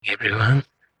everyone.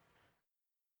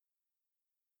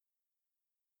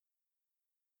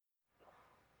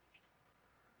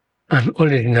 I'm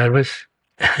already nervous.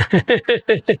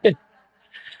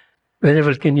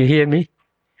 Whenever, can you hear me?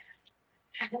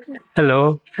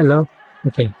 Hello, hello.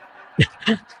 Okay,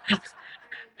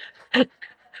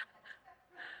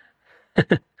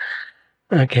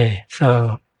 okay.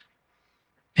 So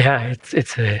yeah,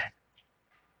 it's a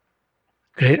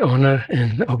great honor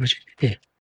and opportunity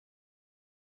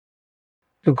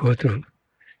to go through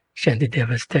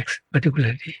Shantideva's text,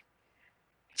 particularly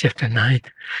chapter 9.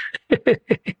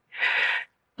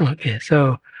 Okay,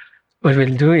 so what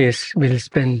we'll do is we'll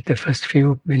spend the first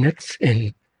few minutes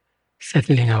in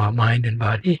settling our mind and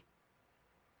body,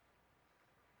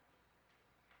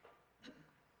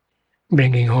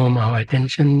 bringing home our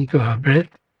attention to our breath,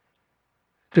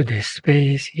 to this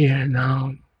space here and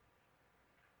now,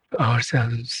 to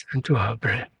ourselves and to our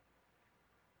breath.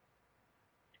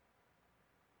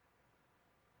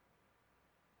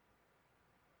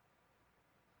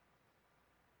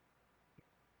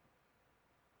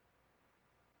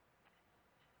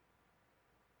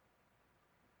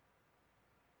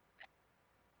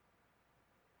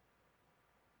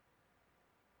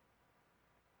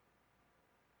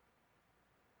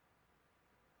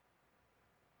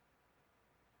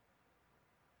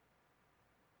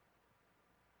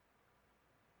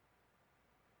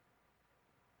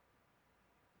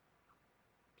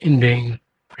 In being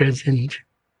present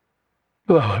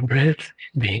to our breath,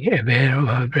 in being aware of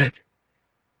our breath,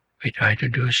 we try to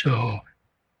do so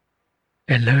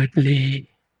alertly,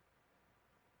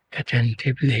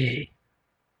 attentively,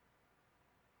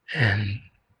 and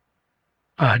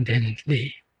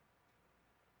ardently.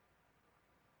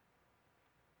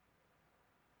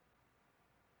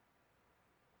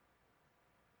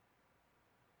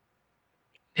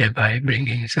 Thereby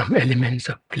bringing some elements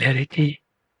of clarity,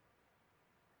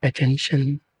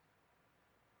 attention,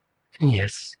 and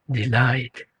yes,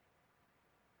 delight.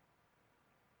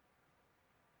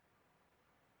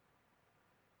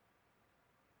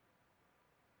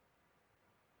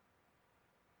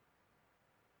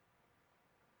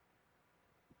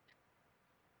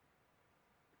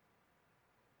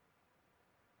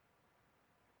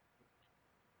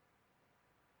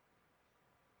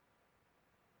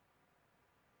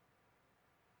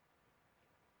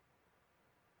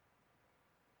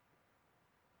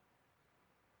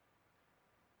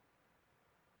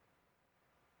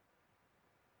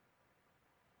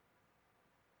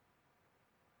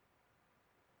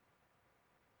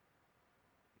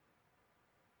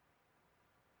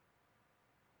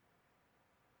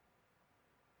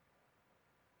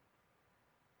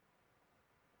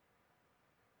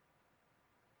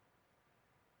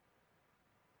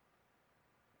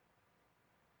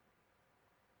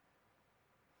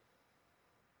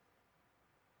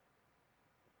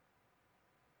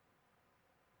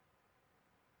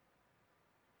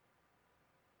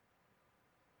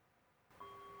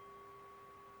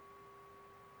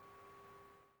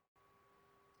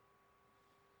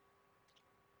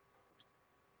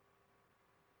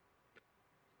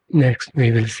 Next,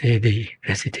 we will say the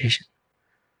recitation,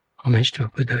 homage to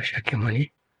Buddha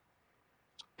Shakyamuni.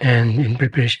 And in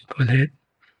preparation for that,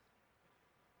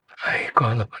 I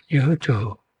call upon you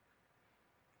to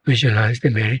visualize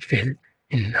the merit field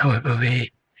in however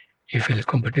way you feel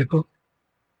comfortable.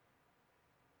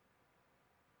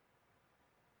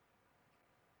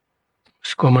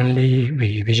 Most commonly,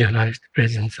 we visualize the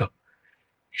presence of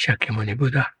Shakyamuni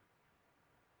Buddha.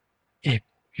 If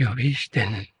you wish,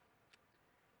 then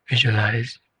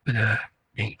visualize Buddha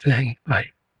being flanked by,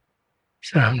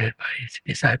 surrounded by his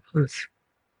disciples,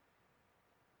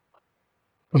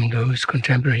 from those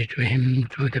contemporary to him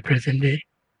to the present day,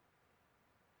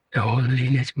 the whole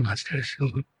lineage masters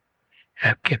who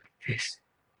have kept this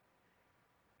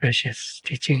precious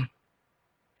teaching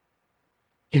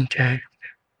intact,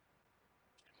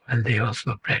 while they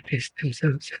also practiced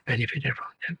themselves and benefited from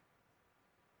them.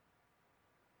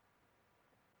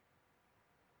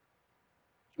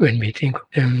 When we think of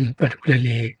them,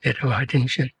 particularly let our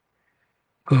attention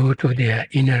go to their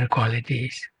inner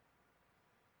qualities.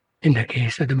 In the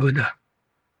case of the Buddha,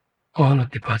 all of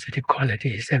the positive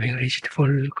qualities having reached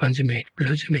full consummate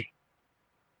blossoming.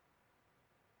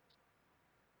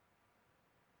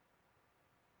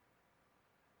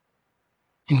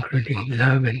 Including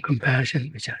love and compassion,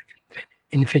 which are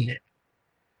infinite,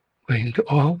 going to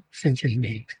all sentient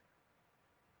beings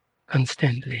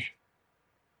constantly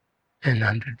and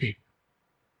under the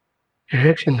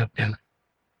direction of them,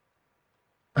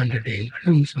 under the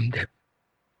influence of them,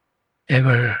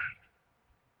 ever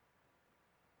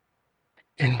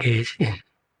engaged in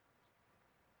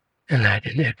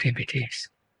enlightened activities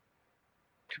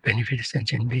to benefit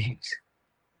sentient beings,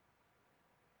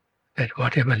 at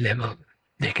whatever level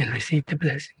they can receive the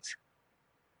blessings.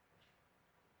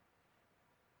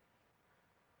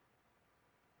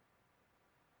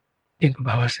 Think of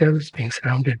ourselves being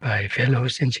surrounded by fellow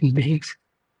sentient beings,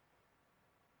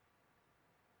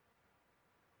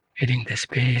 filling the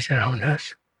space around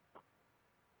us,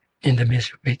 in the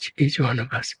midst of which each one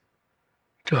of us,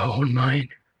 to our own mind,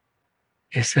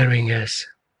 is serving as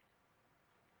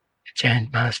a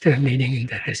chant master leading in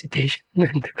the recitation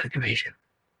and the cultivation.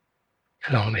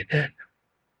 Along with that,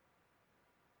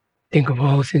 think of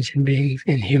all sentient beings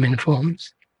in human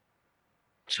forms,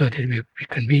 so that it will be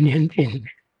convenient in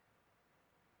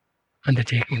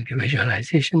undertaking the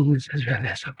visualizations as well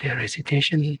as of their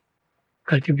recitation,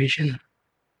 cultivation.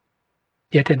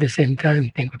 Yet at the same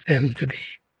time, think of them to be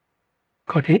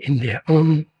caught in their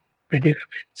own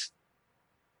predicaments,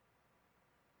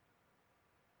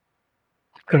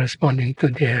 corresponding to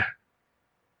their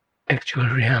actual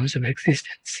realms of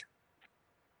existence.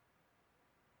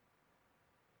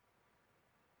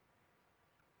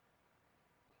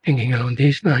 Thinking along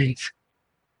these lines,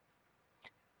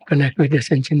 connect with the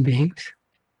sentient beings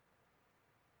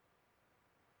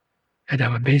at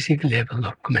our basic level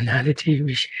of commonality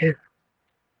we share.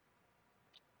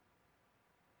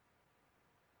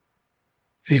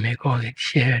 We may call it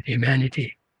shared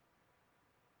humanity.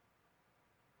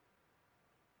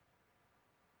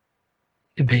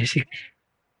 The basic,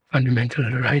 fundamental,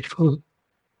 rightful,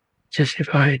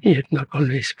 justified, yet not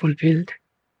always fulfilled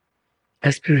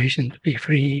aspiration to be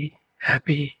free,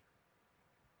 happy,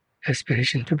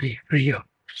 aspiration to be free of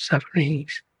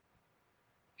sufferings,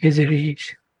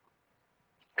 miseries,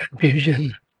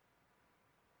 confusion,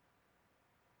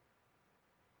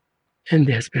 and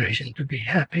the aspiration to be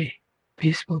happy,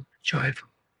 peaceful, joyful.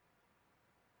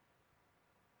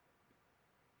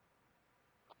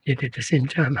 Yet at the same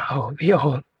time, how we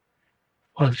all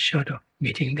fall short of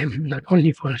meeting them, not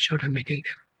only fall short of meeting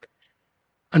them,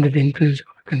 under the influence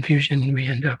of confusion, we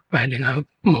end up piling up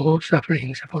more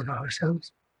sufferings upon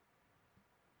ourselves.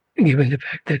 Given the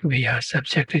fact that we are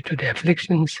subjected to the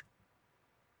afflictions,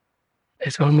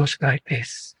 it's almost like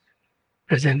there's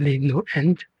presently no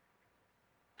end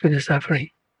to the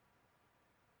suffering.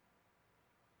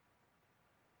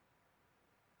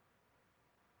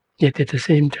 Yet at the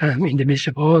same time, in the midst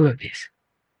of all of this,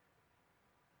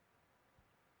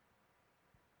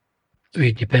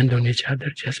 we depend on each other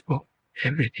just for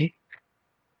everything.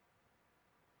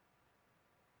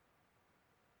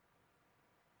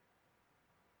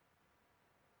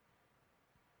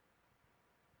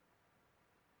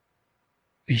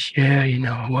 We share in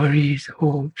our worries,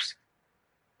 hopes,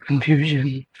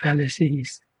 confusion,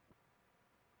 fallacies.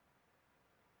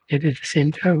 Yet at the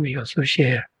same time, we also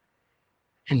share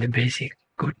in the basic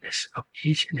goodness of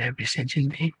each and every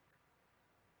sentient being,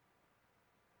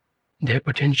 their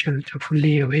potential to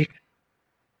fully awaken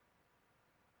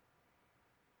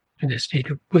to the state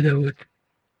of Buddhahood,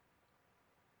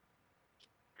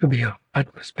 to be of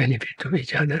utmost benefit to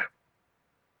each other.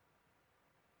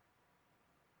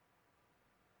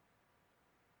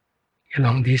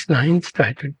 Along these lines,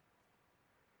 try to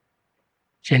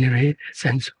generate a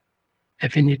sense of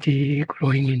affinity,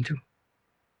 growing into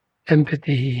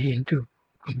empathy, into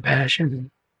compassion,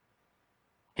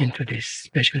 into this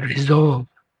special resolve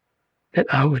that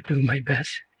I would do my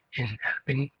best in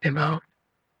helping them out.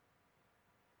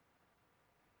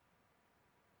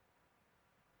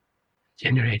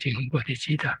 Generating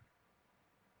bodhicitta,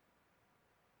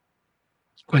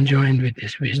 conjoined with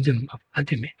this wisdom of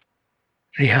ultimate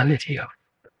reality of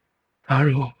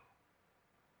thorough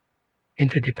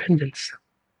interdependence,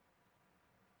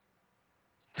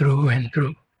 through and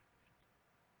through.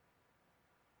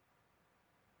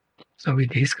 So with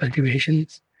these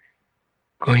cultivations,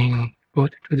 going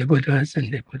both to the Buddhas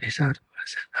and the Bodhisattvas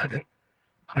and other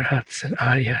Arhats and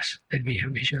Aryas that we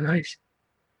have visualized,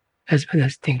 as well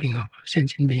as thinking of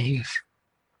sentient beings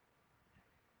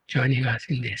joining us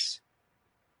in this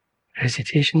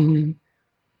recitation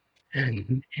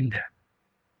and in the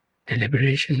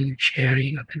deliberation,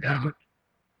 sharing of the Dharma.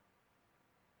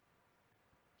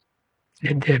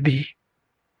 Let there be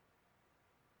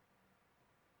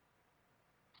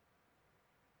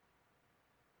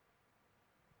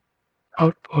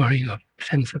outpouring of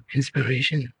sense of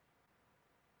inspiration,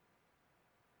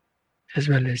 as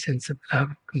well as sense of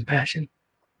love, compassion,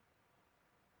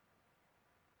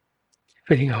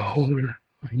 filling our whole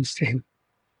mind stream.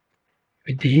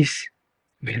 With these,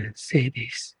 we'll say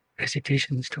these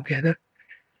recitations together,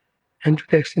 and to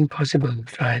the extent possible,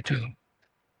 try to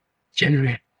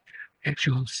generate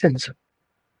actual sense of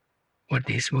what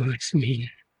these words mean.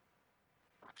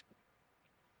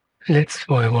 Let's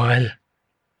for a while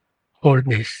hold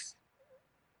this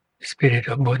spirit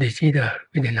of bodhicitta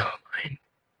within our mind.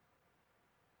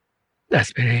 The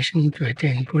aspiration to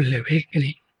attain full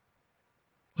awakening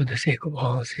for the sake of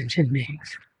all sentient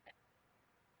beings.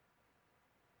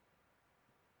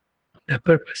 The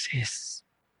purpose is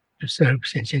to serve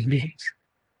sentient beings.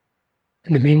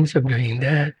 And the means of doing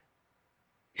that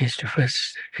is to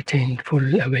first attain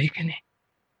full awakening,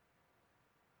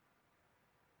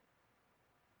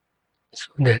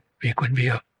 so that we could be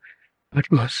of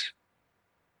utmost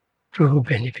true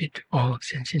benefit to all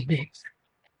sentient beings.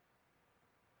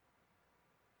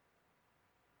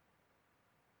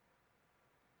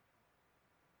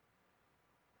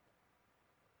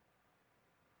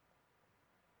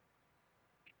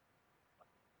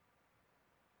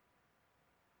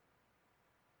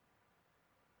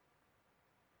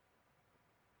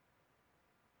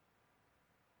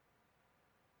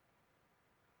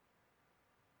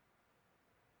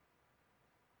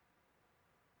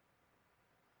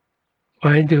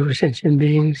 Why do sentient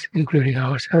beings, including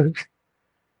ourselves,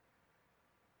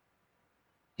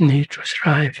 need to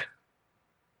strive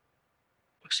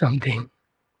for something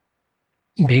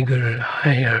bigger,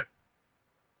 higher,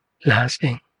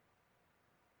 lasting?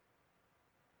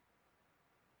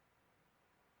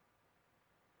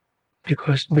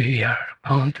 Because we are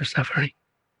bound to suffering,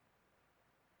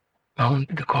 bound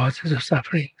to the causes of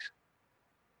sufferings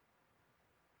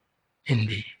in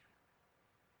the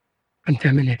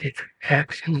contaminated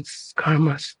actions,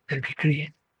 karmas that we create.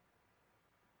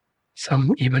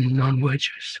 Some even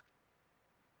non-virtuous.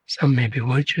 Some may be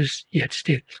virtuous, yet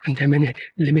still contaminated,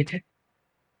 limited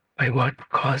by what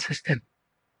causes them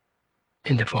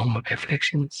in the form of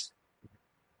afflictions.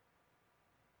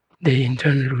 They in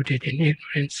turn rooted in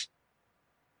ignorance,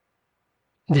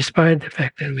 despite the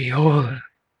fact that we all,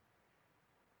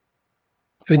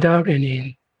 without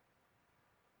any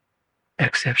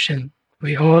exception,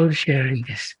 we all share in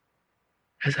this,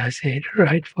 as I said,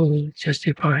 rightful,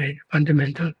 justified,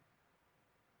 fundamental,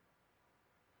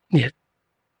 yet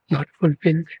not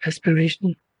fulfilled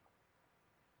aspiration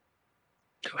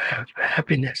to have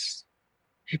happiness,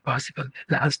 if possible,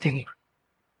 lasting one,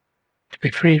 to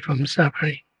be free from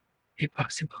suffering, if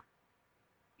possible,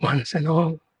 once and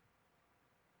all.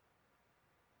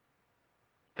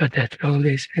 But that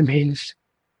always remains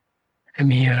a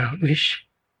mere wish.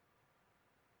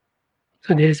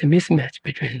 So there is a mismatch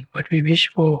between what we wish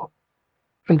for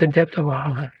from the depth of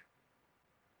our heart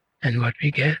and what we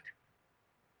get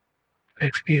to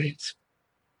experience,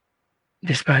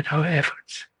 despite our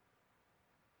efforts.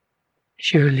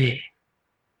 Surely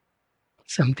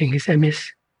something is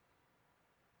amiss.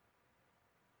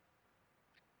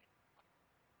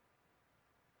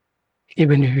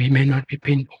 Even if we may not be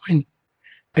pinpoint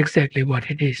exactly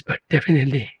what it is, but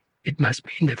definitely it must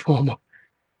be in the form of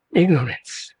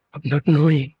ignorance, of not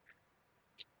knowing,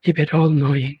 if at all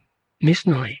knowing,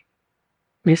 misknowing,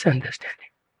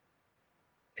 misunderstanding.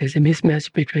 There's a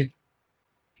mismatch between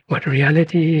what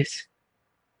reality is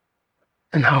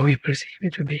and how we perceive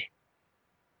it to be.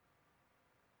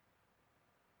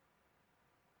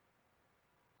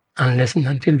 Unless and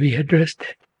until we address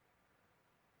that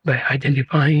by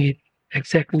identifying it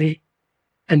exactly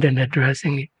and then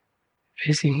addressing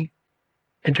it,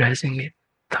 addressing it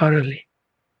thoroughly.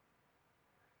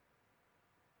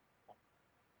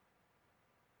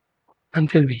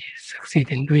 Until we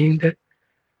succeed in doing that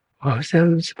for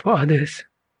ourselves, for others,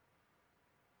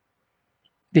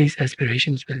 these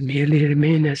aspirations will merely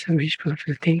remain as a wishful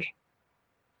thinking.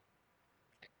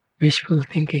 Wishful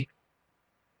thinking,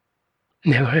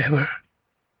 never ever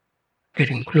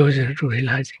getting closer to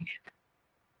realizing it.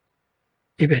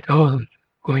 If at all,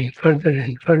 going further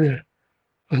and further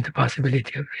from the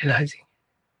possibility of realizing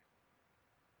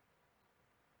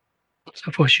it.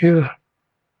 So for sure,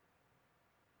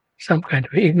 some kind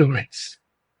of ignorance,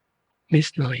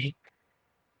 misknowing,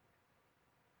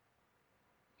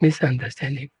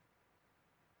 misunderstanding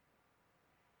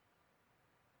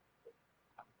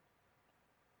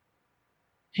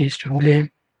is to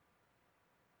blame.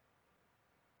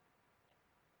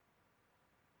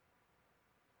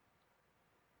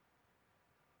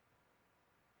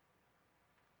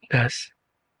 Thus,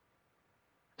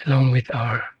 along with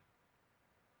our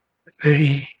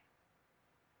very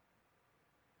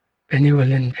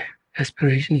benevolent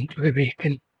aspiration to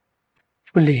awaken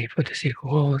fully for the sake of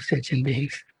all sentient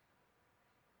beings,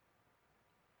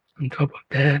 on top of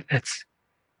that, let's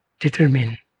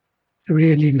determine to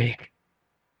really make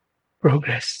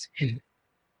progress in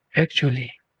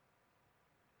actually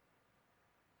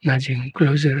nudging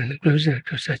closer and closer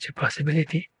to such a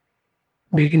possibility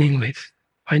beginning with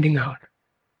finding out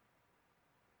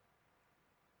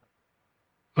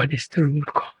what is the root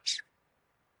cause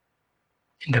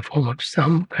in the form of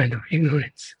some kind of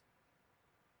ignorance.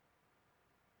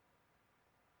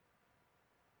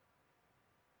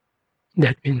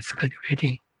 That means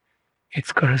cultivating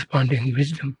its corresponding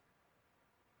wisdom.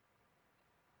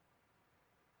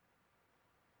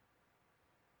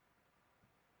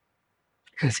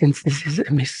 And since this is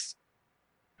a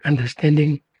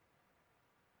misunderstanding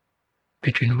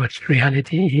between what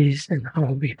reality is and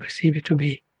how we perceive it to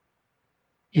be,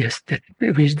 yes, that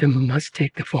wisdom must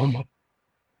take the form of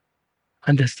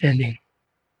understanding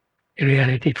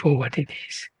reality for what it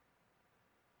is.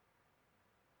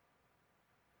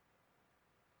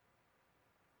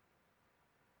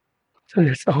 So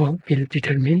let's all feel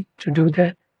determined to do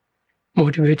that,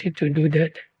 motivated to do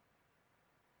that,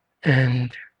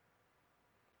 and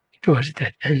towards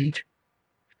that end,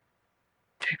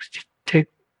 take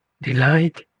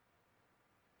delight,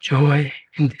 joy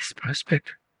in this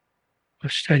prospect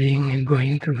of studying and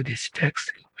going through this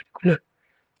text in particular,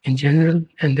 in general,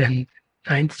 and then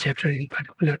ninth chapter in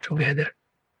particular together.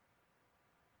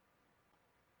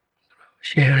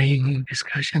 Sharing,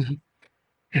 discussion,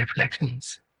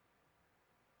 reflections.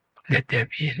 Let there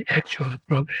be an actual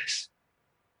progress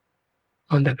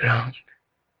on the ground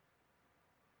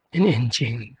in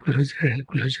inching closer and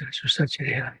closer to such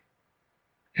a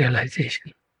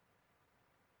realization.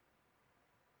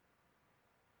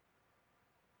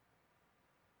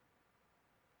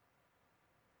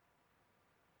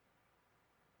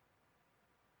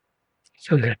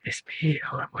 So let this be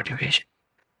our motivation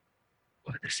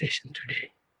for the session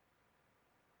today.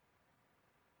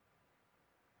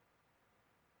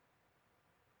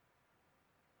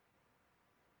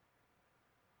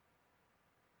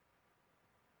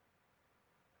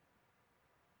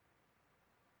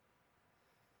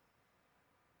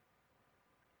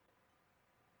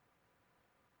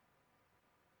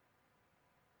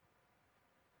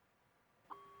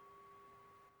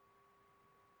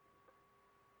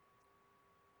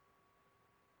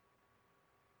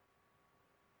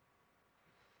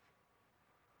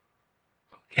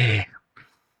 Okay,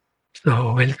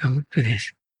 so welcome to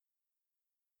this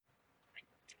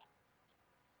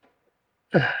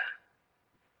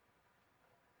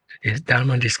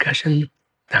Dharma discussion,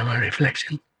 Dharma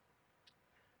reflection.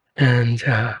 And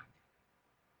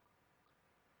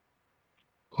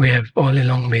we have all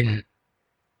along been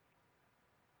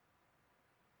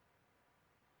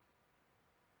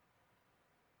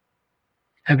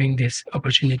having this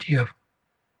opportunity of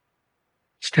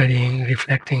studying,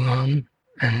 reflecting on,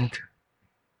 and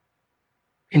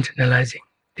internalizing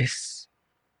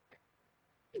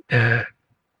the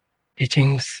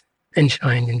teachings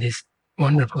enshrined in this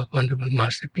wonderful, wonderful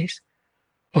masterpiece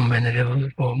from Venerable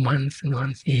for months and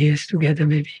months, years together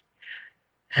maybe.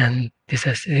 And this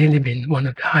has really been one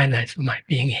of the highlights of my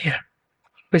being here.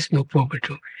 Always look forward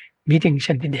to meeting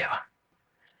Shantideva.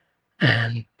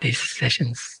 And these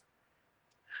sessions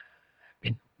have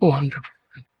been wonderful.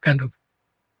 Kind of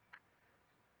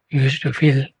used to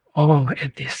feel, oh,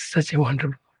 at this such a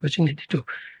wonderful opportunity to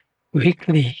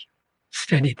weekly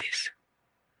study this.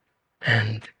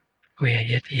 And we are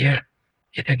yet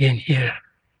again here,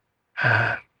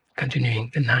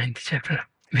 continuing the ninth chapter,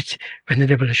 which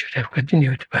Venerable should have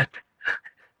continued, but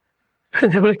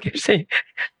Venerable keeps saying,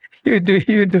 you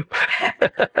do.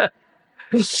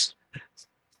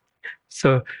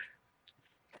 So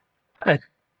I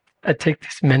take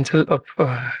this mental of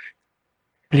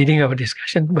leading our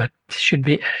discussion, but it should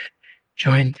be a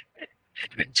joint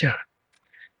adventure,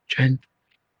 joint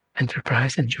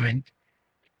enterprise, and joint,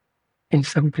 in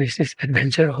some places,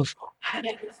 adventure also.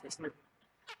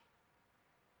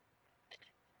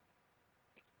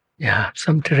 Yeah,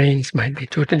 some terrains might be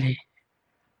totally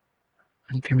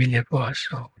unfamiliar for us,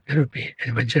 so there will be an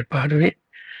adventure part of it.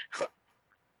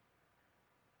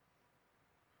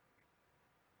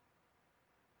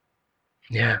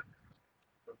 Yeah.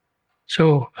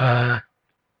 So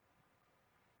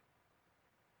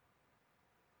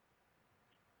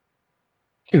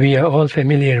we are all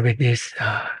familiar with this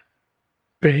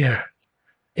prayer.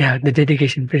 Yeah, the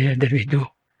dedication prayer that we do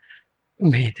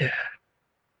with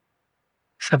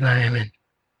Sublime and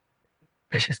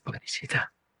Precious Bodhicitta.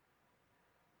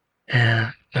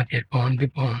 Not yet born, be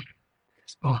born,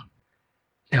 is born,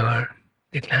 never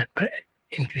decline, but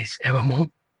increase evermore.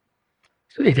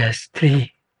 So it has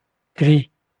three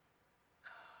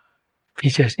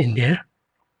features in there.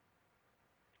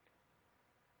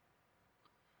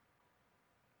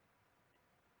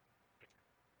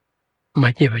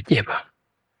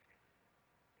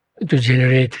 To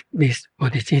generate this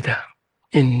bodhicitta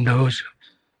in those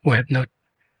who have not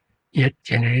yet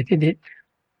generated it.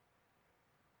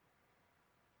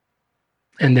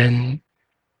 And then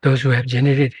those who have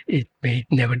generated it may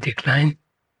never decline.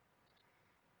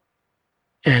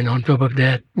 And on top of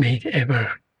that, may it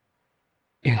ever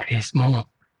increase more.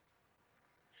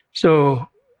 So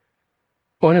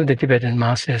one of the Tibetan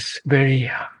masters,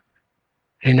 very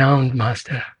renowned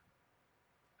master,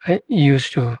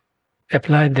 used to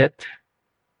apply that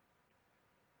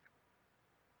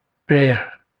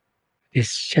prayer, this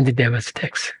Shantideva's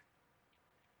text,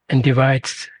 and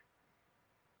divides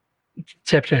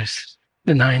chapters,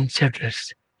 the 9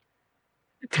 chapters,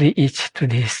 3 each to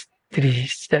these 3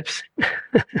 steps.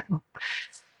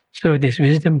 So this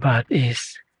wisdom path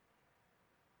is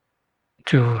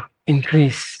to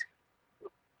increase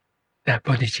the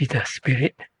bodhicitta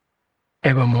spirit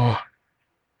evermore,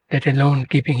 let alone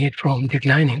keeping it from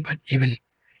declining, but even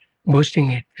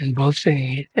boosting it and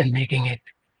bolstering it and making it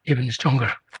even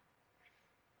stronger.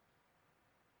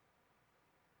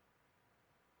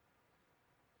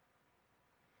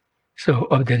 So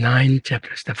of the 9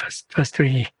 chapters, the first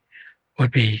 3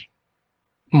 would be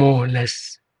more or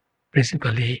less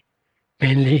principally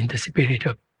mainly in the spirit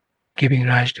of giving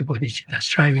rise to bodhicitta,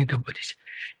 striving to bodhicitta,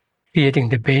 creating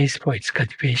the base for its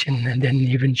cultivation and then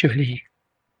eventually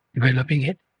developing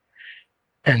it.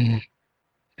 And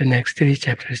the next 3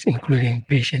 chapters, including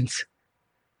patience,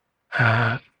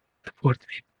 the 4th,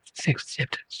 5th,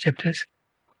 6th chapters,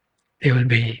 they will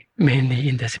be mainly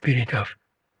in the spirit of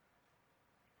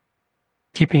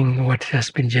keeping what has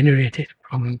been generated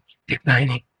from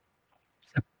declining,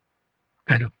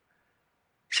 kind of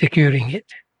securing it.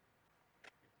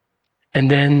 And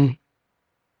then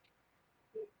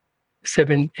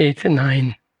 7, 8, and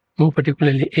 9, more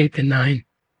particularly 8 and 9,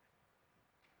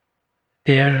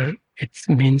 there it's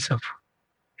means of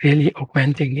really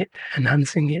augmenting it,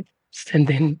 enhancing it,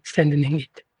 strengthening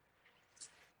it.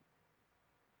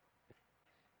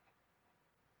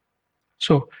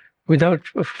 So without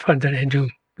further ado,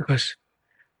 because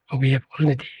we are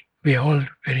all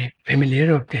very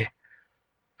familiar with the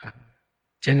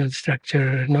general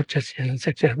structure, not just general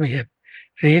structure, we have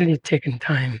really taken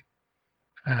time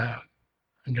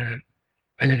under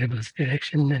Venerable's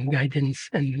direction and guidance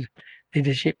and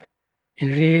leadership in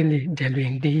really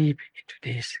delving deep into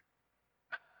these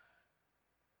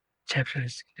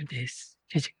chapters, into these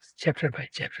teachings, chapter by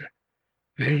chapter,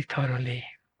 very thoroughly.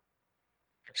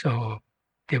 So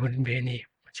there wouldn't be any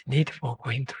much need for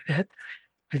going through that.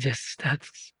 We just start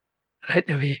right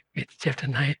away with chapter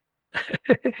 9.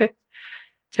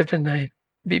 Chapter 9,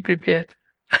 be prepared.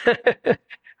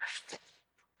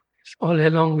 All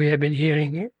along we have been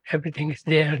hearing it. Everything is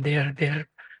there.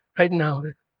 Right now,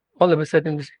 all of a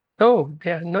sudden, we say, no,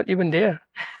 they are not even there.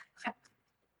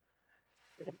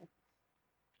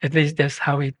 At least that's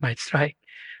how it might strike.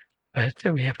 But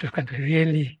we have to kind of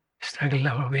really struggle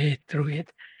our way through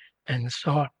it and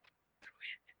sort through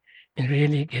it, and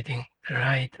really getting the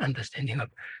right understanding of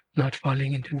not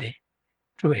falling into the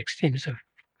true extremes of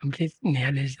complete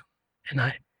nihilism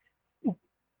and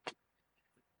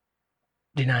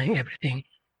denying everything,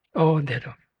 all that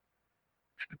of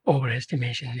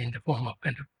overestimation in the form of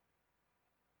kind of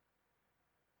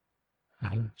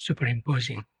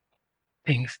superimposing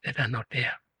things that are not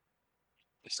there.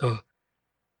 So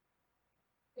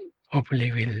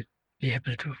hopefully we'll be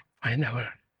able to find our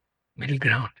middle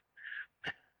ground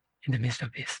in the midst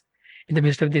of this. In the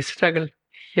midst of this struggle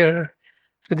here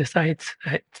to the sides,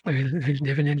 right? We'll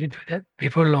definitely do that.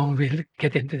 Before long, we'll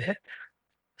get into that.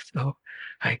 So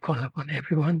I call upon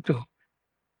everyone to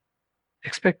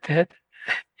expect that,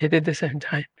 yet at the same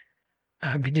time,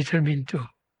 be determined to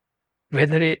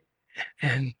weather it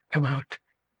and come out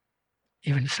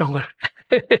even stronger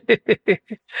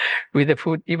with the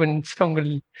food, even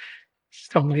strongly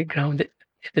grounded,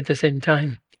 yet at the same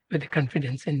time with the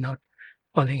confidence in not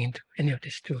falling into any of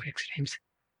these 2 extremes.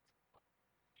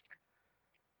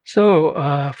 So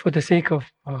for the sake of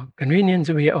convenience,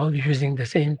 we are all using the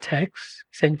same text,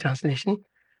 same translation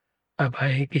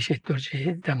by Geshe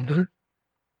Dorje Damdul.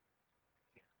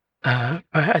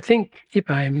 I think if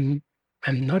I'm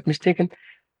not mistaken,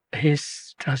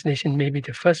 his translation may be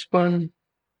the first one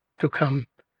to come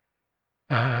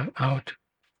out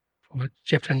for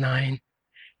chapter 9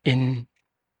 in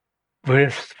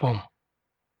verse form.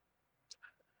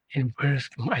 In verse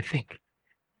form, I think.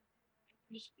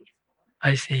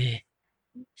 I see.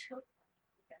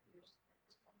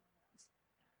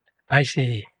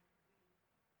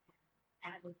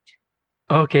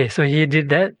 Okay, so he did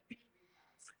that.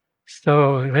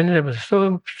 So Venerable,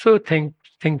 so thank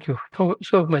you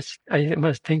so much. I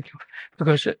must thank you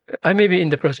because I may be in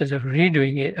the process of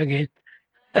redoing it again.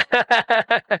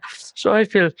 So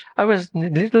I was a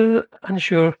little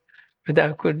unsure whether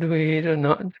I could do it or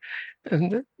not.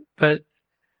 And, but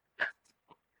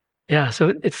yeah,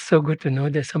 so it's so good to know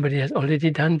that somebody has already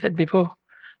done that before.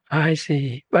 I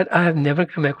see. But I have never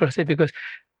come across it because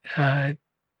uh,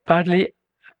 partly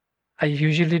I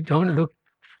usually don't look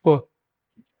for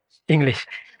English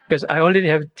because I already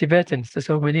have Tibetans,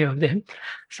 so many of them.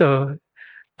 So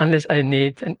unless I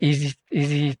need an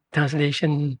easy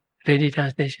translation, ready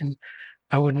translation,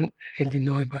 I wouldn't really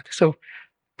know about it. So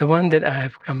the one that I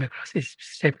have come across is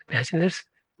Sacred Bachelors,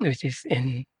 which is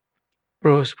in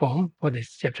prose form for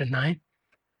this chapter 9.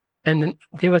 And then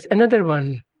there was another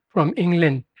one from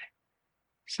England,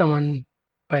 someone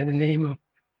by the name of,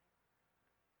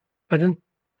 pardon,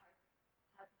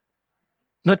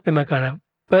 not Pemakara,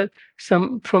 but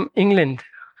some from England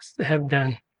have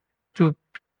done two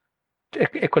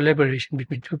a collaboration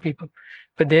between two people.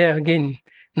 But there again,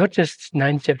 not just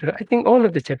 9 chapters. I think all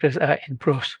of the chapters are in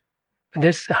prose. But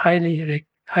that's highly.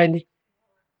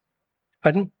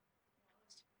 Pardon?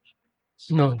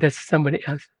 No, that's somebody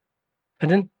else.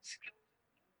 Pardon?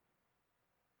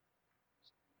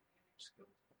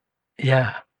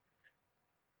 Yeah.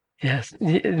 Yes.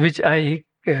 Which I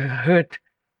heard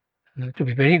to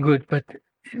be very good, but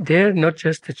they're not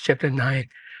just the chapter 9.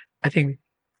 I think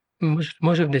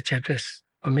most of the chapters,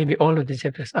 or maybe all of the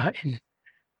chapters, are in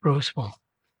prose form.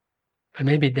 But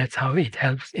maybe that's how it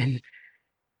helps in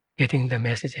getting the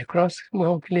message across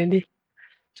more clearly.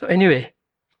 So anyway,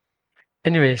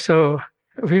 so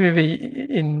we will be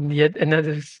in yet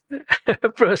another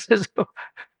process of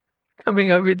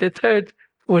coming up with the third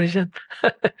version.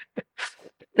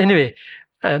 Anyway,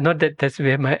 not that that's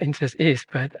where my interest is,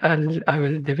 but I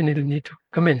will definitely need to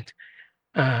comment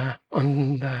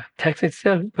on the text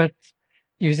itself. But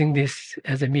using this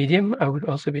as a medium, I would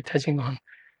also be touching on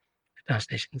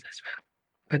translations as well.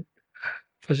 But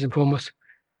first and foremost,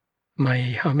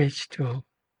 my homage to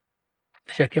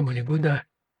Shakyamuni Buddha,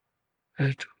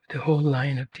 to the whole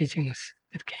line of teachings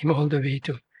that came all the way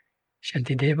to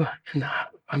Shantideva. And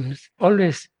I'm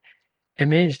always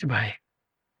amazed by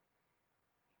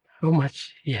how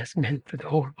much he has meant to the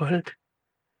whole world.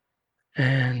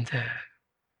 And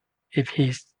if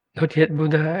he's not yet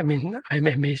Buddha, I mean, I'm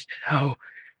amazed at how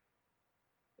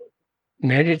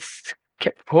merits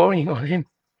kept pouring on him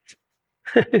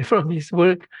from his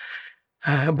work,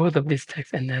 both of these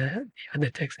texts and the other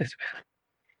texts as well.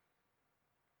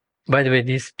 By the way,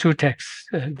 these two texts,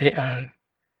 they are,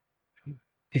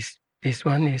 this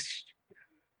one is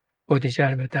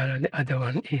Bodhicharvatara, the other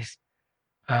one is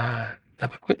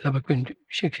Labakun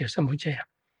Shiksha Samujaya.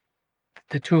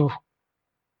 The two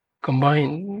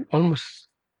combined almost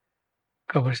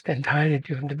covers the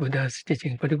entirety of the Buddha's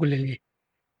teaching, particularly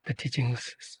the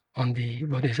teachings on the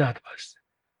Bodhisattva's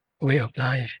way of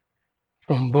life,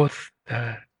 from both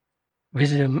the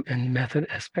wisdom and method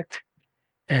aspect,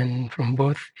 and from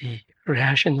both the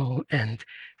rational and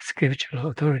scriptural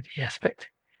authority aspect.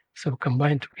 So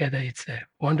combined together, it's a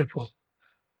wonderful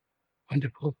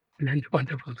blend,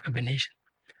 wonderful combination,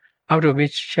 out of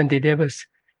which Shantideva's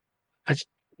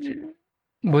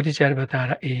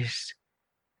Bodhicharvatara is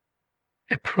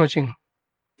approaching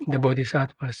the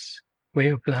Bodhisattva's way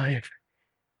of life,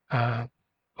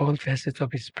 all facets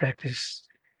of his practice,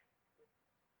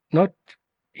 not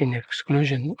in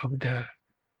exclusion of the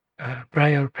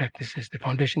prior practices, the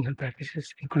foundational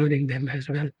practices, including them as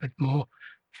well, but more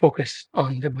focused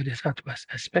on the Bodhisattva's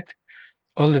aspect,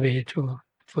 all the way to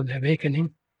full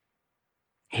awakening.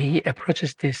 He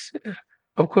approaches this,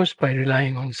 of course, by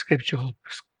relying on scriptural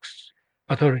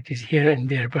authorities here and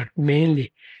there, but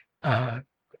mainly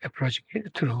approaching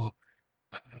it through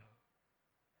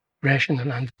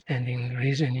rational understanding,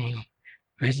 reasoning,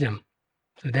 wisdom.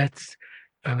 So that's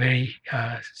a very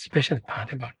special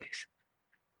part about this.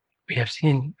 We have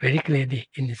seen very clearly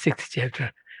in the 6th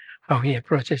chapter how he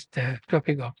approaches the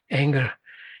topic of anger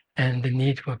and the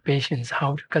need for patience,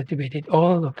 how to cultivate it,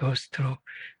 all of those through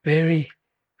very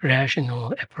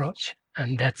rational approach.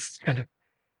 And that's kind of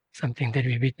something that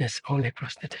we witness all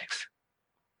across the text.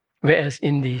 Whereas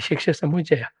in the Shiksha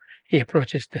Samujaya, he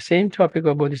approaches the same topic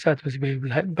of Bodhisattva's way of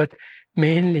life, but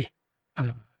mainly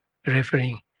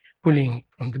pulling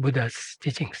from the Buddha's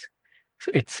teachings.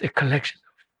 So it's a collection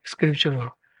of scriptural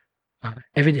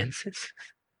evidences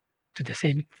to the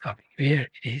same topic, where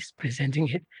it is presenting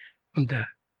it from the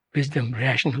wisdom,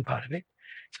 rational part of it.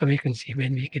 So we can see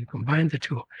when we can combine the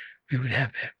two, we would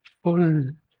have a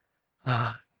full,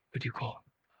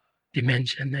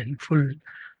 dimension and full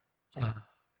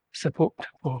support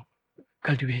for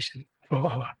cultivation for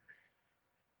our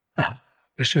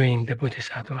pursuing the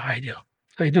Bodhisattva ideal.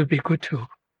 So it would be good to,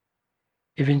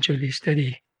 eventually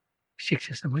study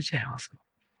Shiksha Samuchaya also.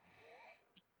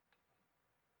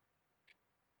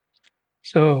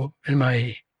 So, in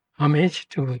my homage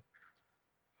to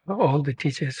all the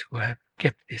teachers who have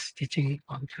kept this teaching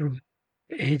all through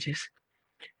the ages,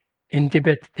 in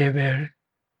Tibet there were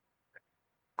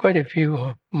quite a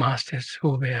few masters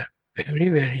who were very,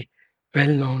 very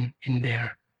well known in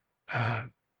their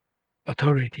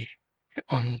authority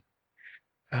on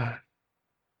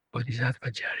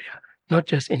Bodhisattvacharya, not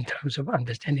just in terms of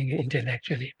understanding it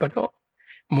intellectually, but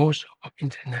most of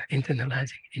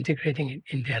internalizing, integrating it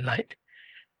in their life.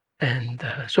 And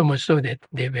so much so that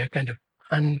they were kind of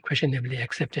unquestionably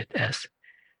accepted as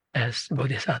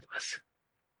bodhisattvas.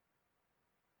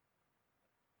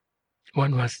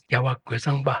 One was Yawak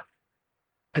Gwesangpa.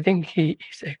 I think he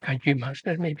is a Kagyu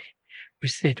master, maybe, we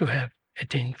say to have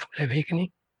attained full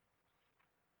awakening.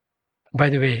 By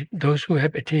the way, those who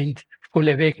have attained full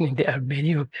awakening, there are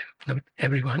many of them. Not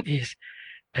everyone is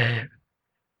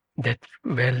that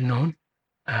well known.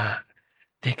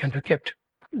 They can be kept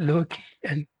low key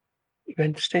and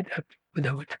went straight up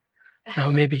without. Now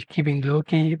maybe keeping low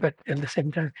key, but at the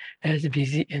same time as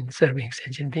busy in serving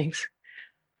sentient beings.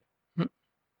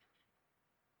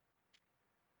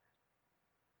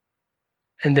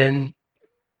 And then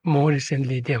more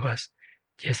recently, there was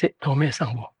Jesse Tome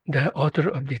Sangpo, the author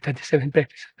of the 37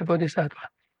 Practices of Bodhisattva,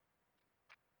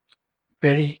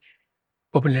 very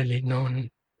popularly known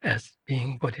as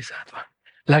being Bodhisattva.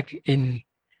 Like in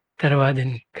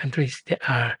Theravadan countries, there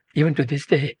are, even to this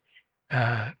day,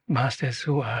 masters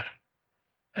who are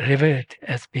revered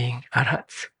as being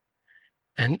arhats.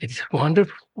 And it's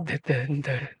wonderful that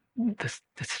the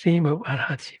stream of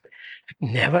arhatship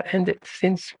never ended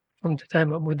since from the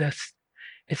time of Buddhas.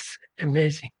 It's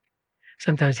amazing.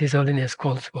 Sometimes His Holiness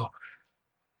calls for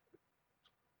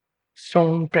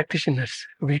strong practitioners.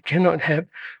 We cannot have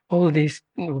all these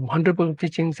wonderful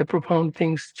teachings, the profound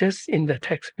things just in the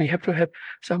text. We have to have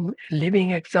some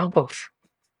living examples.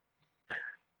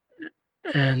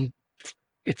 And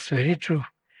it's very true.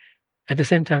 At the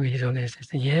same time, His Holiness says,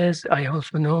 yes, I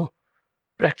also know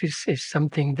practice is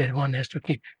something that one has to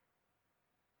keep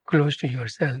close to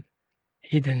yourself,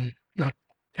 hidden, not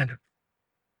kind of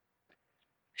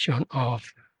shown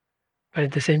off. But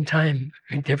at the same time,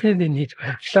 we definitely need to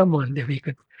have someone that we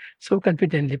could so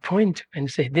confidently point to and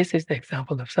say, this is the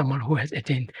example of someone who has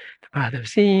attained the path of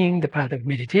seeing, the path of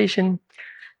meditation,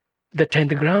 the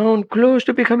 10th ground, close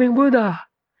to becoming Buddha.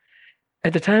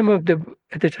 At the time of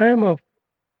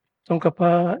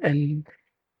Tsongkhapa and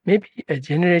maybe a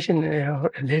generation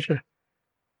or later,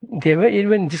 there were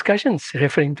even discussions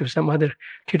referring to some other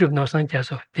Kyudup Nosang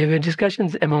Gyatso. There were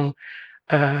discussions among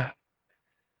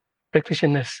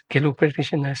practitioners, Gelug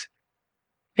practitioners,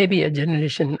 maybe a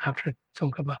generation after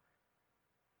Tsongkhapa.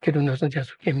 Kyudup Nosang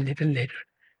Gyatso came a little later.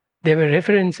 There were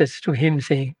references to him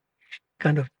saying,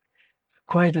 kind of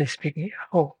quietly speaking,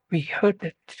 oh, we heard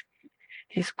that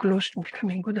he's close to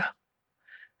becoming Buddha.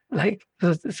 Like,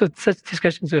 so such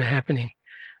discussions were happening.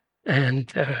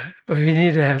 And we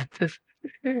need to have this.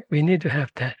 We need to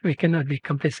have that. We cannot be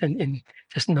complacent in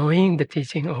just knowing the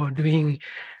teaching or doing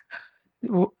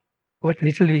what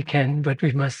little we can, but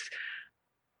we must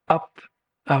up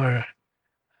our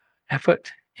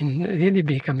effort in really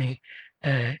becoming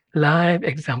a live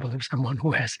example of someone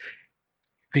who has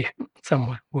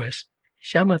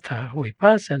shamatha,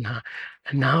 vipassana,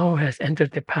 and now has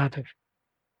entered the path of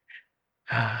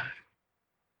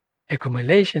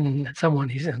accumulation.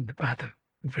 Someone is on the path of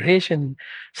liberation.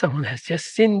 Someone has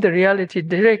just seen the reality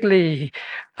directly.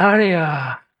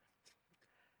 Arya.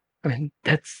 I mean,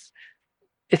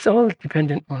 it's all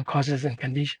dependent on causes and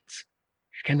conditions.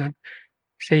 You cannot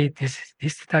say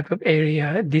this type of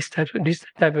area, this type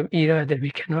of era that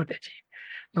we cannot achieve.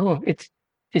 No, it's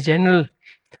the general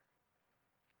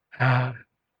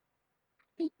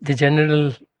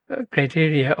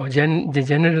criteria or the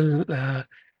general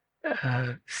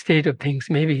state of things.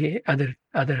 Maybe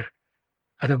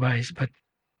otherwise, but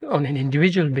on an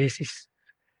individual basis,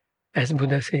 as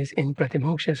Buddha says in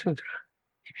Pratimoksha Sutra,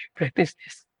 if you practice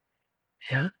this,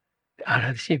 the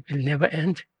arhatship will never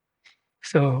end.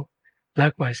 So,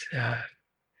 likewise,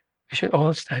 we should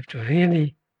all strive to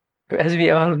really, as we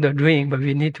all are doing, but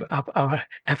we need to up our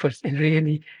efforts in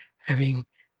really having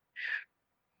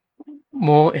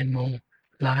more and more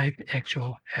live,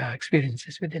 actual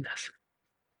experiences within us.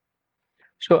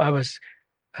 So I was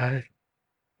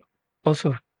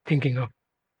also thinking of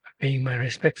paying my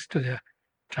respects to the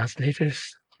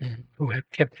translators who have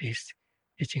kept these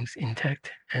teachings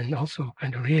intact and also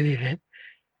kind of really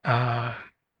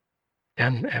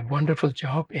done a wonderful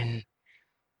job in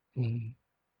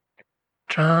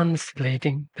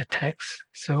translating the text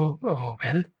so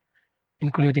well,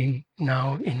 including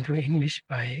now into English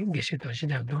by Geshe Doshi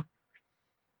Damdul.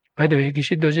 By the way,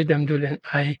 Geshe Doshi Damdul and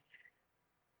I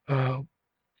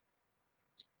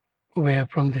were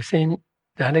from the same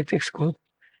dialectic school,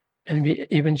 and we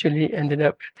eventually ended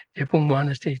up at Jepung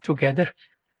Monastery together.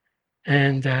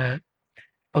 And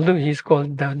although he's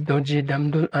called Doji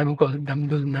Damdul, I'm called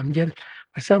Damdul Namgyal,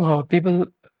 but somehow people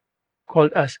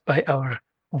called us by our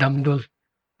Damdul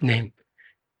name,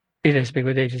 irrespective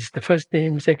whether it is the first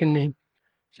name, second name.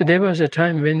 So there was a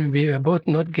time when we were both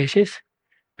not Geshes,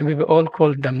 and we were all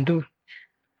called Damdul.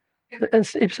 And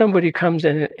if somebody comes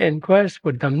and inquires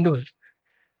for Damdul,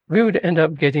 we would end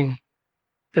up getting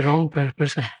the wrong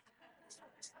person.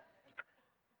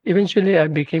 Eventually, I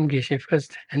became Geshe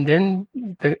first, and then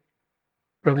the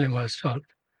problem was solved.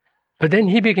 But then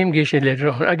he became Geshe later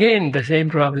on. Again, the same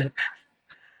problem.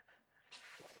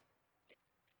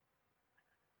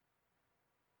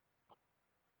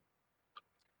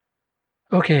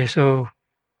 Okay, so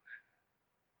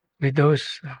with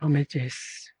those homages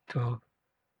to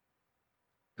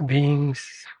beings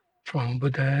from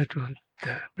Buddha to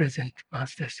the present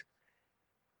masters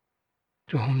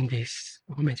to whom these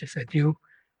homages are due,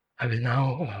 I will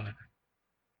now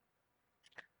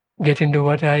get into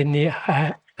what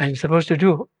I'm supposed to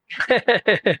do.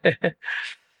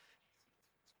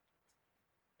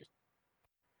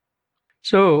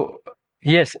 So,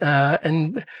 yes,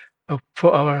 and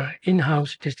for our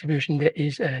in-house distribution, there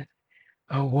is a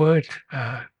Word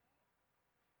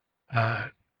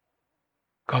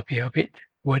copy of it,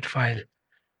 Word file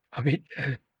of it,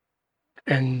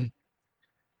 and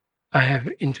I have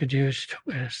introduced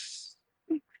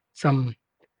some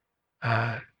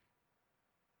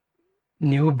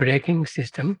new breaking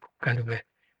system, kind of a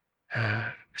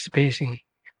spacing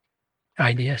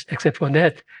ideas. Except for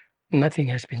that, nothing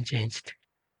has been changed.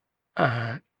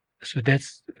 So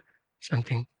that's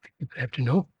something people have to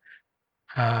know.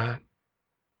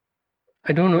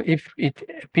 I don't know if it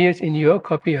appears in your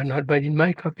copy or not, but in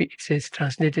my copy it says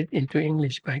translated into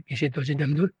English by Geshe Doshi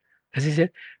Damdul. As I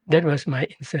said, that was my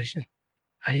insertion.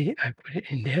 I put it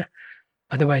in there.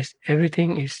 Otherwise,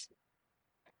 everything is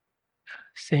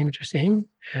same to same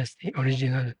as the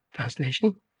original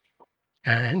translation.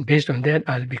 And based on that,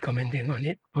 I'll be commenting on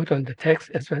it, both on the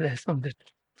text as well as on the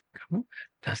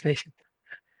translation,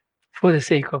 for the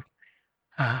sake of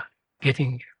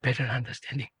getting better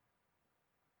understanding.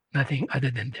 Nothing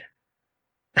other than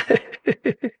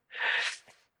that.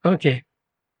 Okay.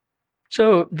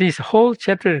 So this whole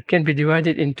chapter can be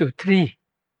divided into three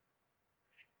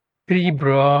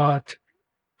broad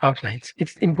outlines.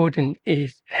 It's important,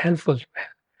 it's helpful to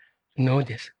know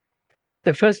this.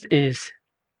 The first is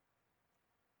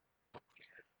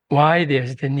why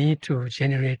there's the need to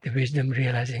generate the wisdom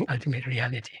realizing ultimate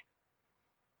reality.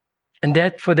 And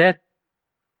for that,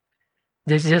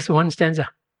 there's just one stanza,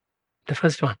 the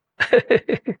first one.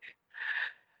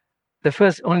 The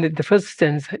first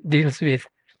stanza deals with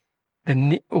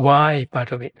the why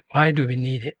part of it. Why do we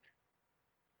need it?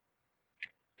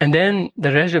 And then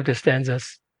the rest of the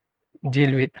stanzas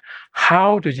deal with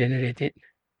how to generate it.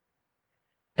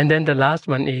 And then the last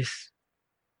one is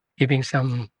giving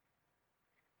some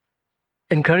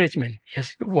encouragement.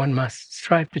 Yes, one must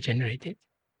strive to generate it.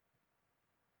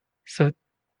 So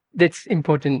that's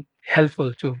important,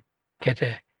 helpful to get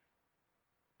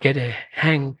a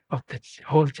hang of the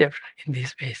whole chapter in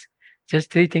this ways. Just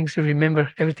three things to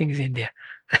remember, everything is in there.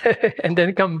 And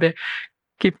then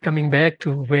keep coming back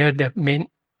to where the main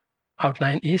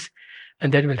outline is,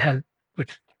 and that will help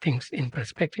put things in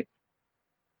perspective.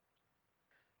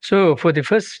 So for the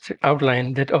first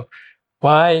outline, that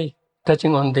why,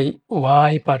 touching on the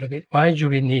why part of it, why do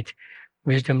we need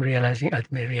wisdom realizing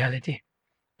ultimate reality?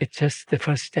 It's just the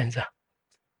first stanza.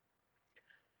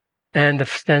 And the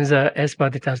stanza, as per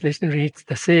the translation, reads,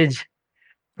 the sage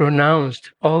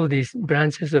pronounced all these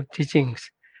branches of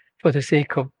teachings for the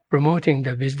sake of promoting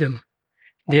the wisdom.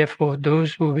 Therefore,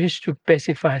 those who wish to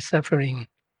pacify suffering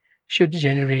should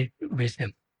generate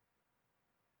wisdom.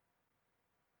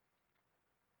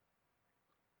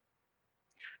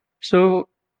 So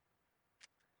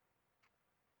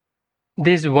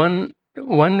there's one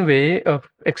way of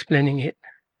explaining it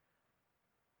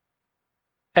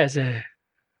as a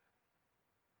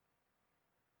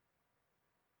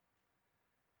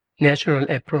natural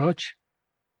approach,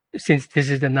 since this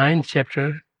is the 9th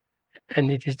chapter and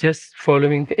it is just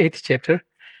following the 8th chapter,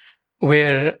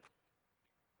 where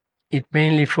it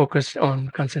mainly focused on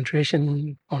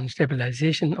concentration, on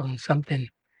stabilization, on something,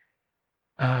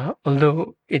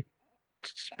 although it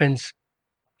spends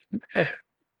a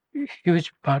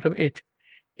huge part of it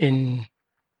in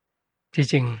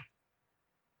teaching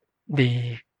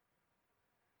the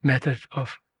method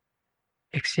of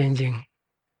exchanging,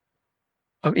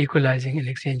 of equalizing and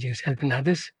exchanging self and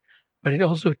others, but it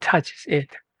also touches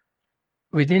it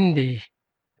within the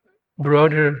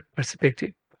broader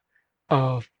perspective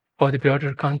of, or the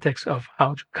broader context of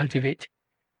how to cultivate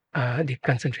the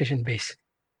concentration base.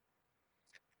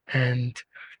 And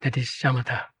that is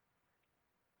shamatha.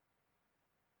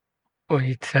 Or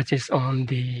it touches on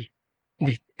the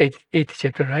eighth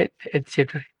chapter, right? The eighth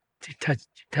chapter, it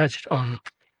touched on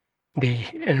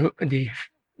the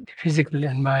physical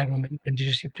environment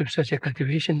conducive to such a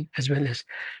cultivation, as well as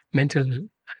mental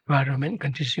environment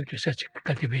conducive to such a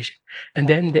cultivation, and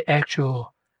then the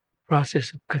actual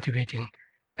process of cultivating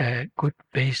a good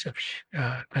base of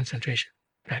concentration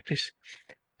practice,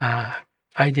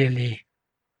 ideally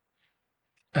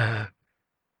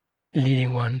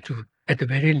leading one to, at the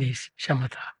very least,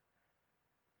 shamatha,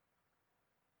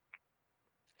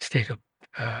 state of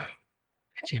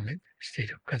achievement,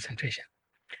 state of concentration.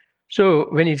 So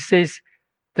when it says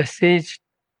the sage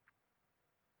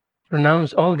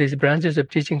pronounce all these branches of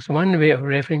teachings, one way of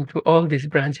referring to all these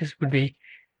branches would be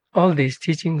all these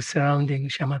teachings surrounding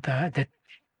shamatha that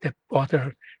the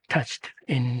author touched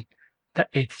in the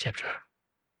 8th chapter.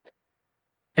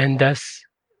 And thus,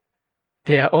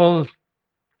 they are all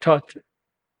taught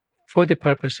for the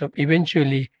purpose of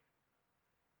eventually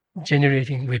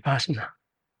generating vipassana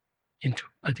into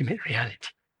ultimate reality.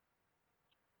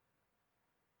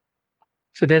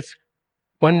 So that's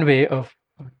one way of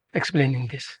explaining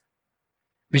this,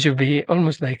 which would be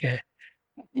almost like a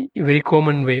very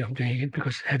common way of doing it,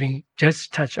 because having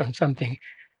just touched on something,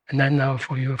 and then now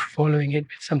for you following it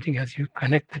with something else, you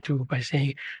connect the two by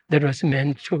saying that was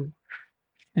meant to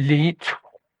lead,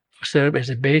 serve as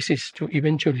a basis to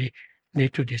eventually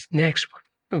lead to this next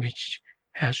one, which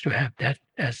has to have that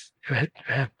as to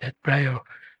have that prior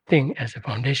thing as a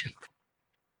foundation.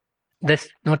 That's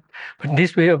not, but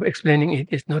this way of explaining it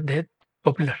is not that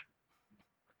popular.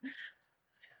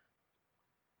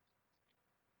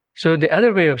 So the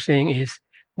other way of saying is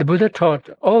the Buddha taught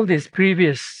all these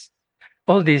practices,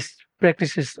 all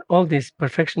these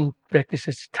perfection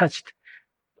practices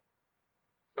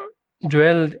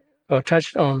dwelled or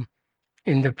touched on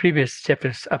in the previous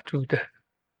chapters up to the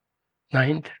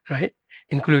 9th, right?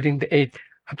 Including the 8th,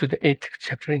 up to the 8th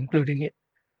chapter, including it.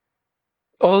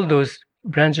 All those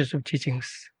branches of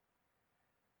teachings,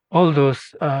 all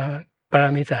those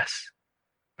paramitas,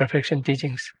 perfection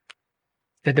teachings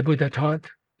that the Buddha taught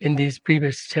in these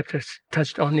previous chapters,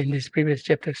 touched on in these previous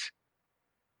chapters.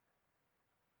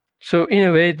 So in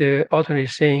a way, the author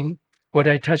is saying what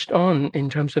I touched on in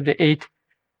terms of the 8th,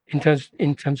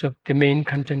 in terms of the main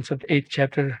contents of the 8th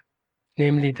chapter,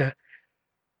 namely the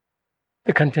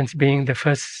contents being the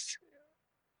first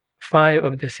 5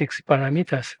 of the 6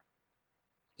 paramitas.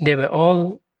 They were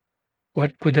all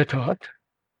what Buddha taught.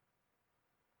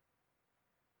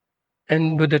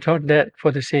 And Buddha taught that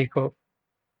for the sake of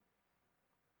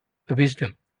the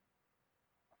wisdom.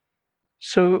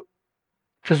 So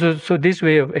this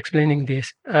way of explaining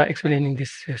this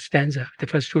stanza, the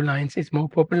first 2 lines, is more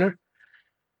popular.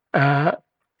 And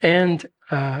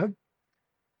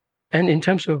in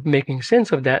terms of making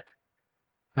sense of that,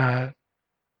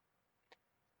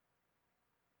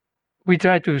 we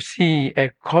try to see a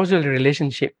causal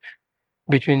relationship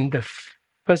between the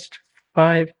first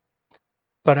 5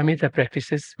 paramita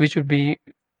practices, which would be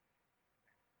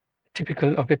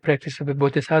typical of a practice of a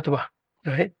bodhisattva,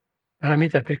 right?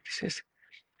 Paramita practices.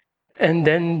 And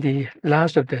then the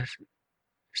last of the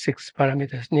 6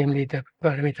 paramitas, namely the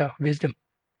paramita of wisdom.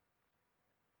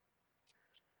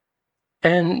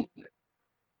 And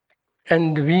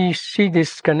we see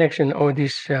this connection or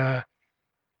this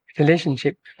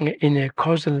relationship in a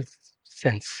causal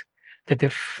sense, that the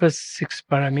first 6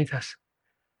 paramitas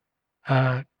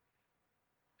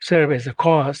serve as a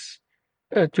cause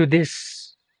to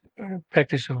this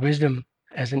practice of wisdom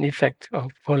as an effect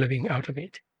of following out of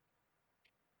it.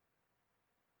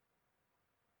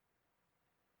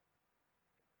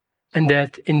 And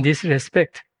that in this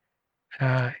respect,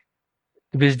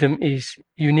 wisdom is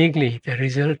uniquely the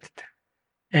result,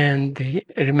 and the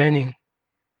remaining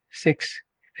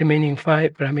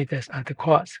 5 paramitas are the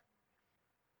cause.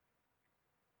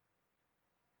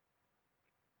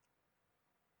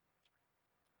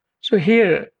 So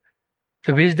here,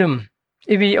 the wisdom,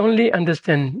 if we only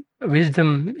understand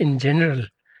wisdom in general,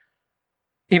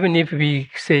 even if we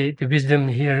say the wisdom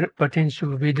here pertains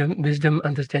to wisdom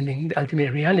understanding the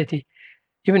ultimate reality,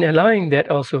 even allowing that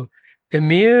also, the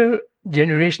mere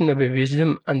generation of a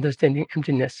wisdom understanding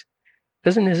emptiness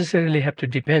doesn't necessarily have to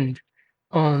depend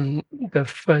on the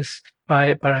first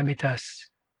 5 paramitas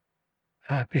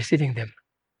preceding them.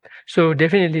 So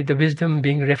definitely the wisdom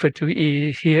being referred to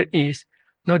here is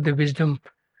not the wisdom,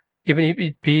 even if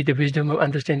it be the wisdom of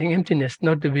understanding emptiness,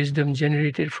 not the wisdom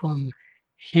generated from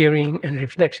hearing and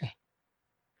reflection.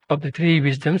 Of the 3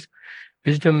 wisdoms,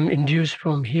 wisdom induced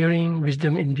from hearing,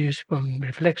 wisdom induced from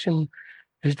reflection,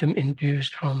 wisdom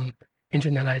induced from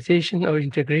internalization or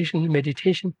integration,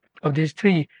 meditation. Of these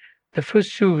 3, the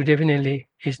first 2 definitely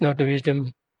is not the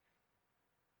wisdom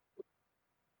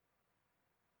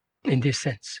in this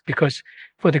sense, because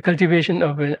for the cultivation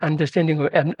of an understanding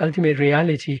of an ultimate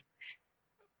reality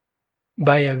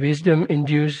by a wisdom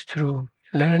induced through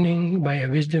learning, by a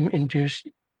wisdom induced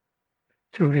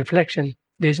through reflection,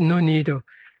 there's no need of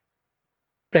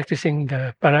practicing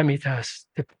the paramitas,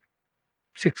 the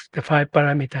 5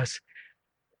 paramitas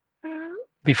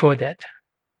before that.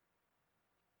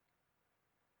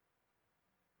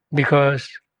 Because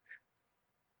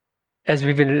as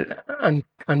we will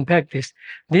unpack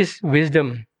this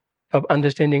wisdom of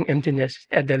understanding emptiness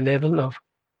at the level of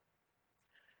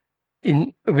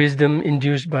wisdom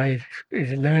induced by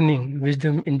learning,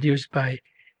 wisdom induced by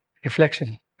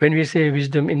reflection. When we say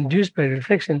wisdom induced by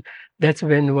reflection, that's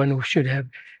when one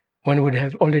would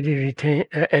have already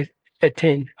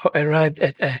attained or arrived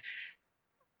at a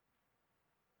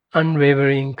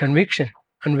unwavering conviction,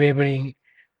 unwavering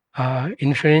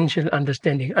inferential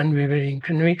understanding, unwavering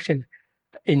conviction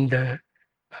in the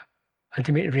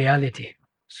ultimate reality.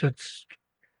 So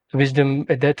wisdom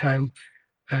at that time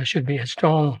should be a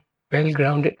strong,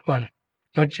 well-grounded one,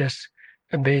 not just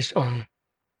based on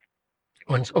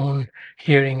one's own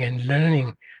hearing and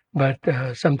learning, but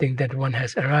something that one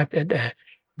has arrived at a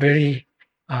very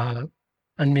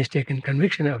unmistaken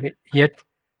conviction of it, yet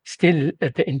still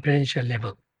at the inferential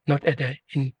level, not at the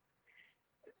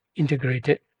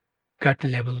integrated gut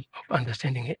level of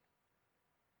understanding it.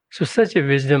 So such a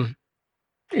wisdom,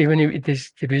 even if it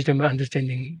is the wisdom of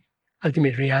understanding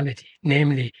ultimate reality,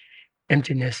 namely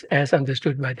emptiness as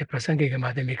understood by the Prasangika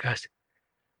Madhyamikas,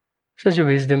 such a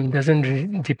wisdom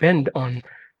doesn't depend on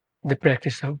the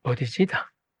practice of bodhicitta,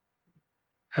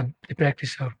 the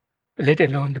practice of, let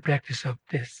alone the practice of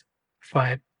these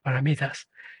 5 paramitas.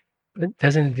 It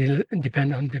doesn't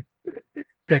depend on the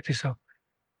practice of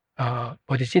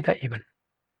bodhicitta even,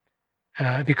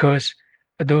 because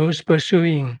those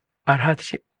pursuing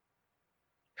arhatship,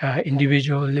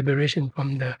 individual liberation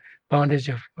from the bondage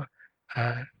of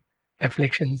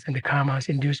afflictions and the karmas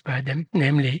induced by them,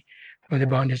 namely from the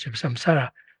bondage of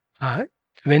samsara,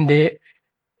 when they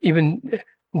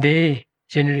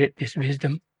generate this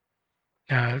wisdom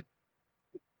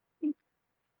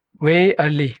way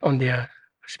early on their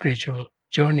spiritual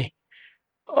journey,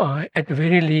 at the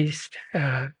very least,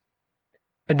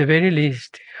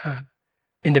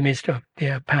 in the midst of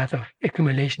their path of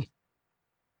accumulation.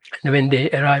 And when they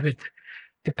arrive at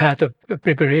the path of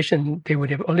preparation, they would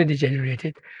have already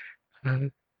generated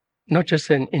not just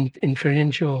an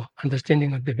inferential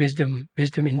understanding of the wisdom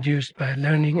induced by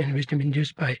learning and wisdom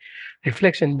induced by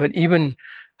reflection, but even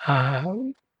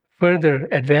further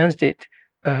advanced it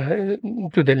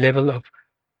to the level of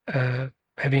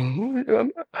having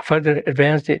further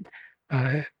advanced it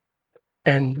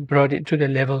and brought it to the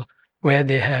level where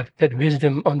they have that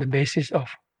wisdom on the basis of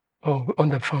on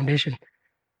the foundation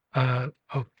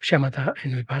of shamatha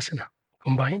and vipassana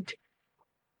combined.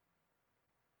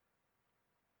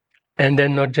 And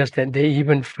then not just that, they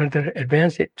even further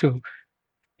advance it to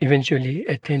eventually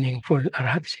attaining full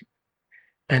arhatship.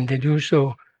 And they do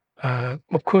so,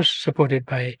 of course, supported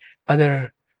by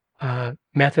other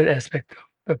method aspect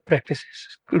of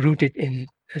practices rooted in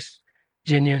this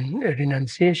genuine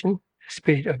renunciation,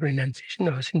 spirit of renunciation,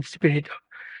 or spirit of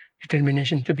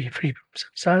determination to be free from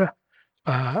samsara.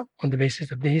 On the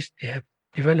basis of this, they have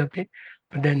developed it,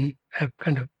 but then have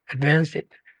kind of advanced it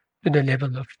to the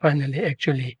level of finally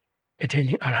actually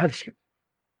attaining arhatship.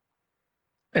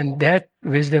 And that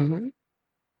wisdom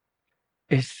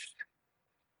is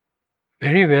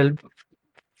very well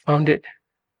founded,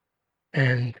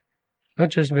 and not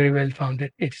just very well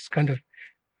founded, it's kind of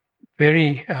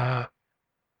very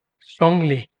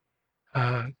strongly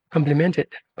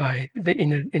complemented by the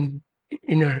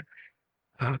inner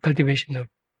cultivation of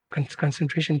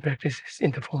concentration practices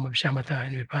in the form of shamatha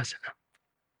and vipassana.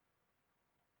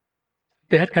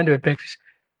 That kind of a practice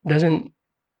doesn't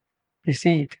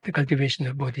precede the cultivation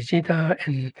of bodhicitta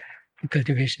and the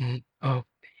cultivation of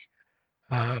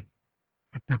the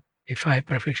 5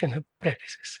 perfection of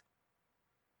practices.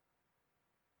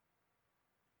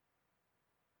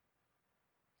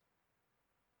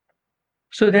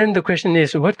 So then the question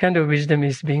is, what kind of wisdom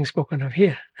is being spoken of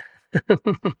here?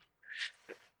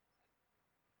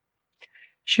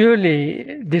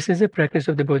 surely this is a practice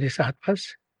of the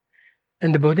bodhisattvas,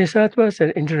 and the bodhisattvas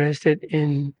are interested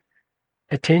in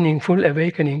attaining full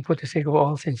awakening for the sake of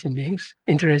all sentient beings,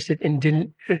 interested in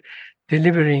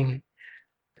delivering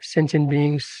sentient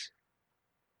beings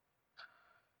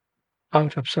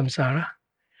out of samsara.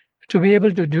 To be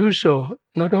able to do so,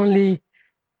 not only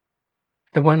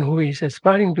the one who is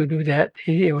aspiring to do that,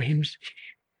 he or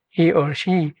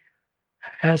she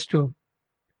has to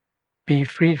be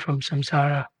freed from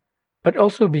samsara, but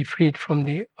also be freed from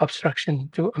the obstruction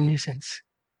to omniscience.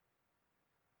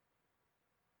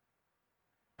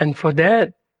 And for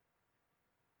that,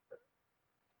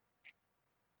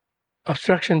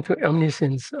 obstruction to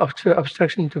omniscience,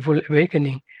 obstruction to full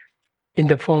awakening in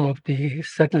the form of the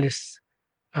subtlest,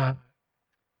 what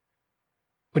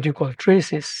you call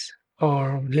traces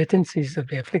or latencies of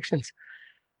the afflictions,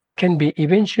 can be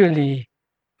eventually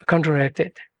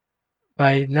counteracted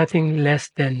by nothing less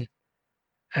than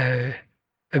a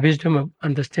wisdom of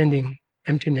understanding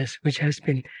emptiness, which has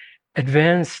been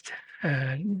advanced,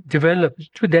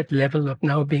 developed to that level of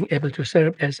now being able to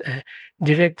serve as a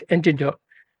direct antidote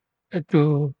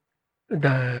to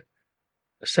the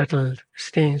subtle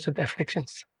stains of the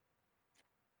afflictions.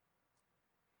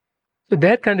 So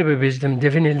that kind of a wisdom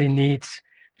definitely needs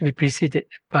to be preceded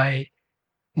by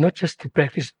not just the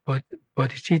practice of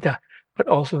bodhicitta, but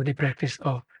also the practice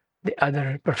of the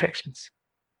other perfections.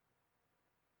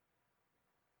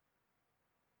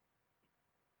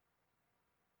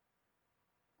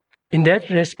 In that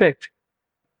respect,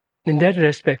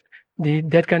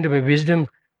 that kind of a wisdom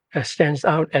stands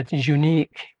out as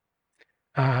unique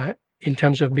in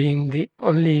terms of being the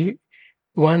only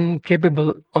one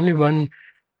capable, only one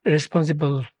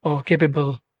responsible or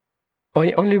capable, or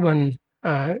only one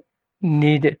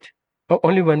needed, or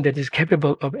only one that is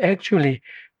capable of actually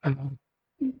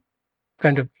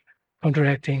kind of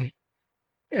counteracting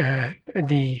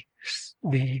the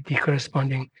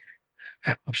corresponding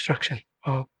obstruction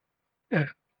or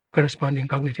corresponding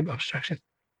cognitive obstruction.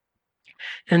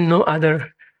 And no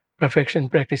other perfection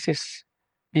practices,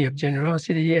 be of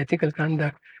generosity, ethical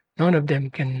conduct, none of them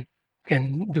can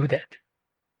do that.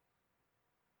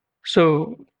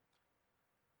 So,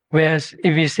 whereas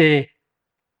if we say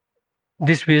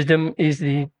this wisdom is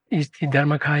the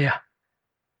Dharmakaya,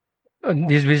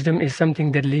 this wisdom is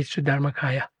something that leads to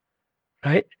Dharmakaya,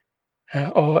 right?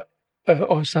 Or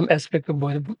some aspect of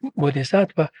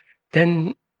Bodhisattva,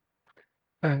 then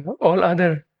all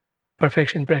other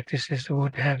perfection practices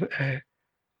would have a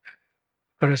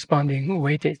corresponding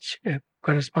weightage,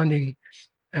 corresponding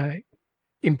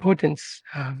importance,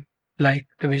 like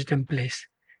the wisdom plays.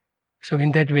 So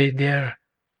in that way, their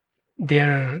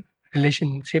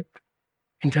relationship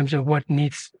in terms of what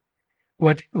needs,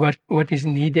 what is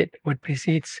needed, what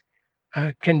precedes,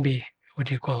 can be what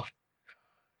you call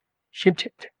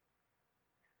shifted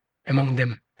among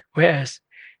them. Whereas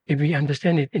if we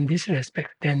understand it in this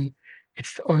respect, then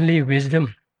it's only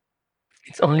wisdom.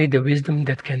 It's only the wisdom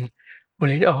that can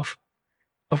pull it off.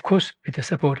 Of course, with the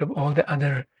support of all the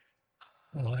other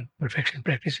perfection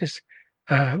practices,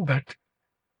 but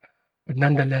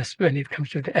nonetheless, when it comes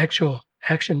to the actual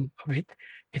action of it,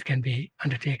 it can be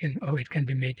undertaken or it can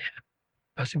be made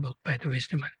possible by the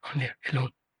wisdom only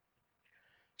alone.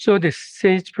 So the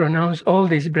sage pronounced all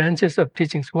these branches of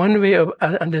teachings. One way of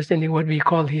understanding what we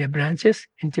call here branches,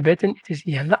 in Tibetan it is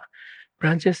yala,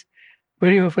 branches.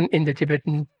 Very often in the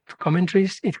Tibetan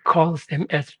commentaries, it calls them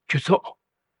as juso.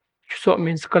 Juso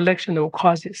means collection of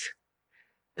causes.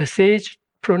 The sage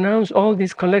pronounced all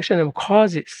these collection of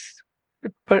causes,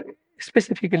 but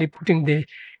specifically putting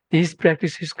these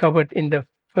practices covered in the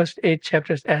first 8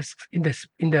 chapters as in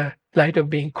the light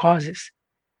of being causes,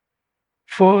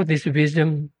 for this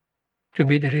wisdom to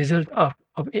be the result of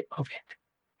it.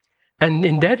 And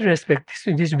in that respect,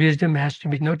 this wisdom has to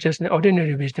be not just an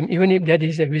ordinary wisdom, even if that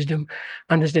is a wisdom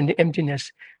understanding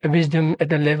emptiness, a wisdom at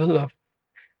the level of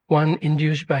one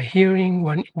induced by hearing,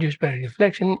 one induced by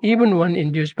reflection, even one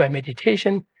induced by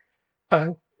meditation,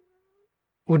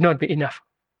 would not be enough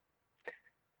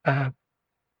to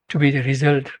be the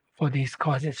result for these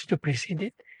causes to precede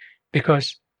it.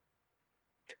 Because,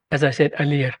 as I said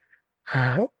earlier,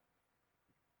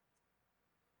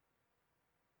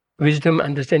 wisdom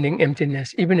understanding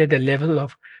emptiness, even at the level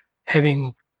of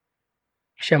having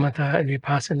shamatha and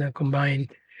vipassana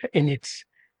combined in its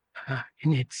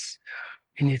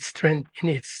strength, in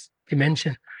its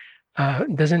dimension,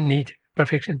 doesn't need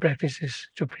perfection practices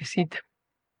to precede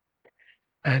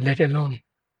them, let alone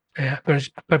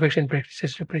perfection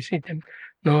practices to precede them,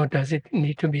 nor does it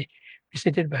need to be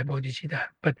preceded by bodhicitta.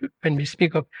 But when we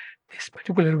speak of this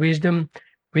particular wisdom,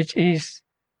 which is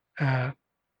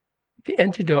the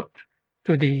antidote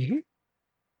to the.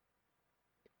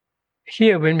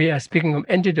 Here, when we are speaking of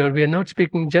antidote, we are not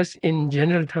speaking just in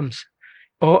general terms.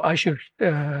 Or I should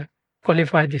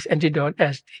qualify this antidote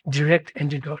as the direct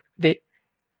antidote. The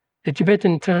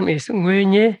Tibetan term is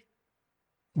nguyenye,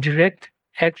 direct,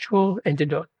 actual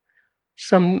antidote.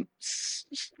 Some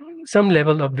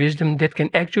level of wisdom that can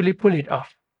actually pull it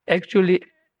off. Actually,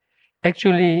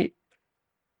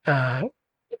 what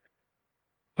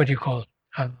do you call?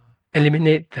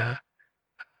 Eliminate the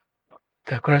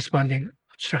corresponding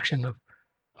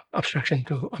obstruction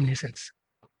to omniscience.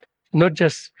 Not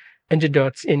just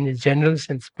antidotes in the general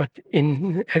sense, but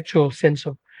in the actual sense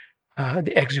of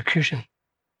the execution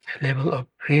level of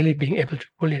really being able to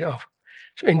pull it off.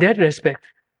 So in that respect,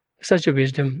 such a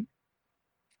wisdom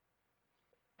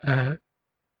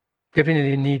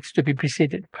definitely needs to be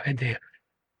preceded by the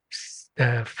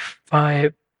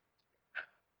 5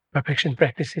 perfection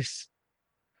practices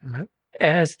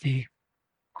as the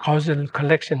causal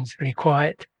collections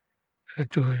required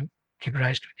to give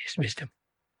rise to this wisdom.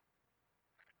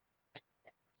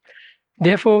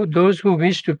 Therefore, those who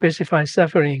wish to pacify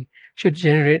suffering should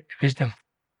generate wisdom.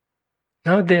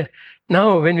 Now,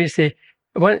 when we say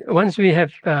once we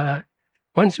have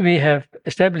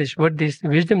established what this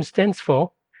wisdom stands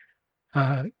for,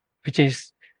 which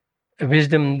is a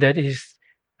wisdom that is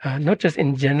not just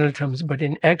in general terms, but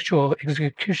in actual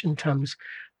execution terms,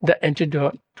 the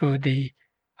antidote to the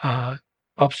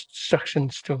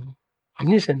obstructions to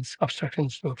omniscience,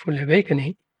 obstructions to full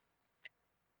awakening,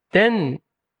 then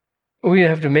we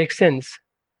have to make sense.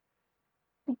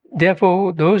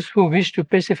 Therefore, those who wish to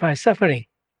pacify suffering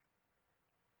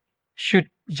should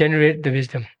generate the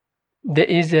wisdom. There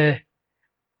is a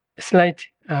slight,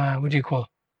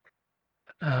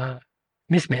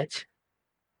 mismatch.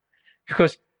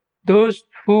 Because those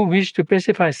who wish to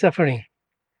pacify suffering,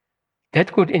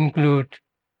 that could include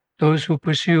those who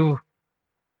pursue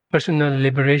personal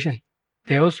liberation.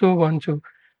 They also want to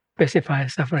pacify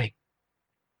suffering.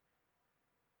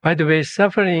 By the way,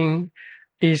 suffering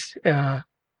is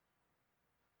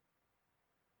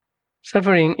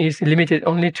limited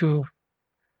only to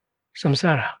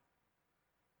samsara,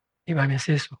 if I may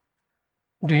say so.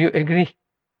 Do you agree?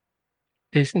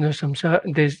 There's no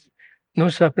suffering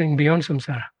beyond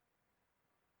samsara.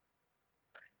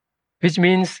 Which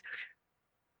means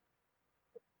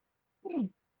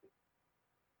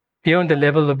beyond the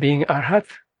level of being arhat,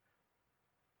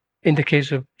 in the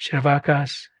case of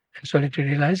Shravakas and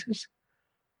solitary realizers,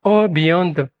 or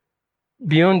beyond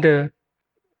the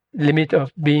limit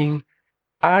of being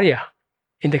Arya,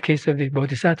 in the case of the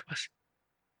Bodhisattvas.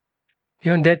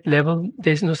 Beyond that level,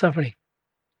 there's no suffering.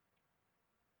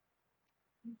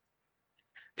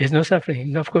 There's no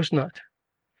suffering. Of course not.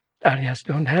 Aryas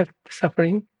don't have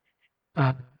suffering.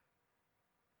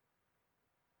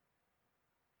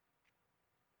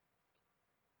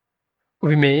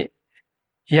 We may,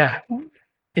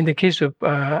 in the case of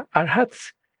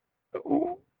arhats,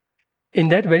 in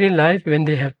that very life, when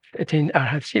they have attained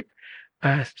arhatship,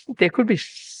 there could be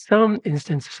some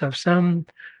instances of some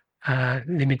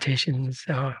limitations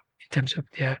in terms of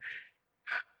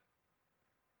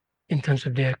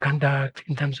their conduct,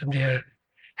 in terms of their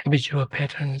habitual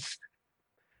patterns,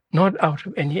 not out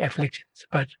of any afflictions,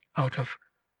 but out of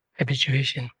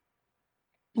habituation.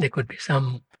 There could be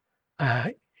some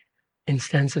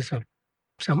instances of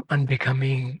some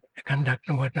unbecoming conduct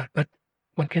and whatnot, but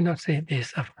one cannot say they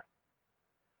suffer.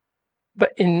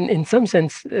 But in some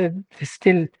sense,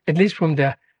 still, at least from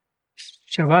the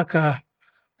Shavaka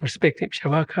perspective,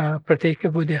 Shavaka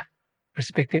Prateka Buddha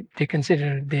perspective, they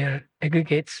consider their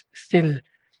aggregates still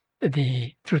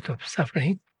the truth of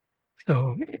suffering.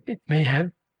 So it may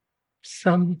have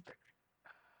some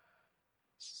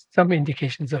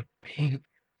indications of being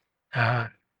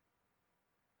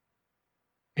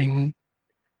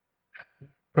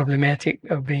problematic,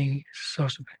 or being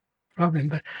source of problem,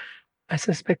 but I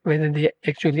suspect whether they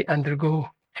actually undergo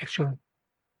actual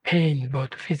pain,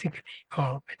 both physically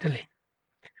or mentally.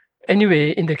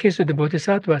 Anyway, in the case of the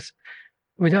Bodhisattvas,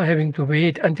 without having to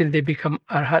wait until they become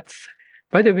arhats.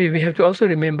 By the way, we have to also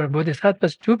remember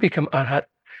Bodhisattvas do become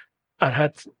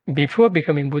arhats before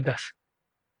becoming Buddhas.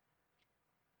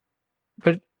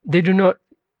 But they do not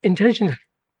intentionally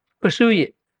pursue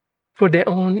it for their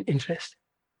own interest.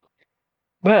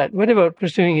 But what about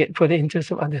pursuing it for the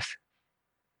interest of others?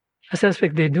 I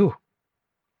suspect they do.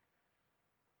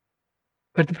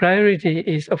 But the priority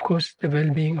is, of course, the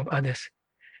well-being of others.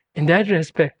 In that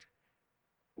respect,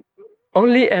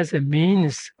 only as a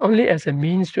means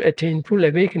to attain full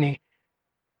awakening,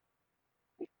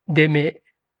 they may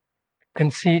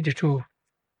concede to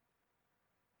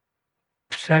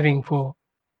striving for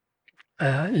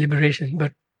liberation,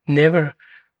 but never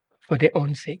for their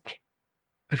own sake.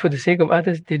 But for the sake of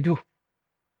others, they do.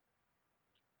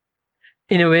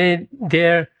 In a way,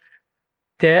 their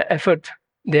effort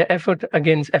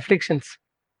against afflictions,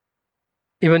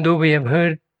 even though we have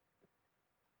heard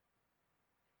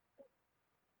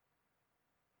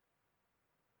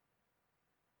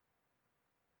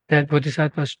that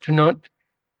bodhisattvas do not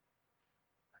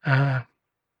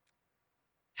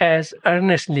as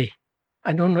earnestly.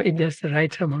 I don't know if that's the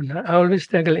right term or not. I always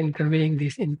struggle in conveying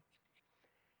this in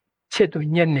Chetu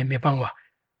Nyen Mepangwa.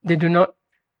 They do not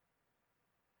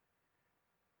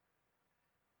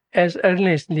as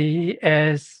earnestly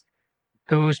as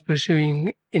those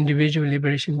pursuing individual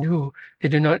liberation do. They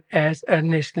do not as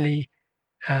earnestly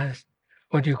as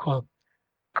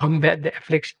combat the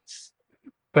afflictions,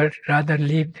 but rather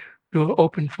leave the door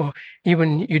open for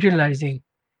even utilizing,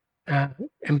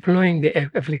 employing the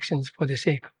afflictions for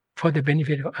the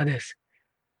benefit of others.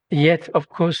 Yet, of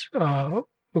course,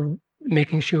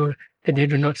 making sure that they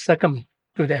do not succumb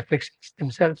to the afflictions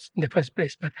themselves in the first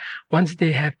place. But once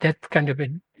they have that kind of a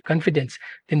confidence,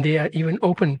 then they are even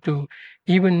open to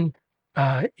even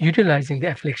utilizing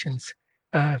the afflictions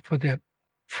for the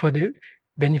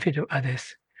benefit of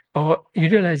others, or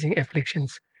utilizing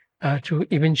afflictions to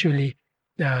eventually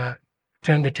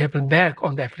turn the table back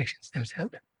on the afflictions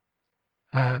themselves.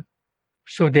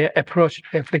 So their approach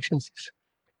to afflictions is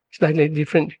slightly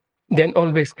different than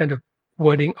always kind of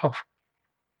wording off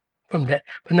from that.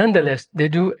 But nonetheless, they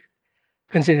do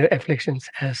consider afflictions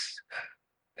as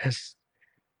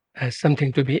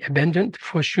something to be abandoned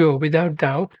for sure, without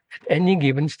doubt, at any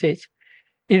given stage,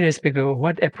 irrespective of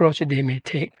what approach they may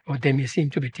take or they may seem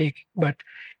to be taking. But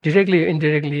directly or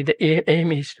indirectly, the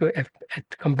aim is to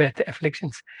combat the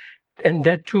afflictions, and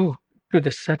that too to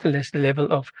the subtlest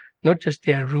level of not just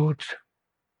their roots,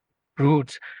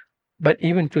 but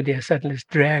even to their subtlest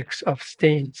drags of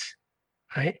stains,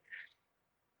 right?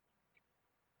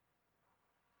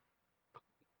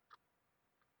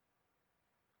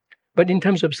 But in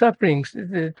terms of sufferings,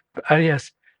 the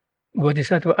Aryas,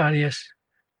 Bodhisattva Aryas,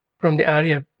 from the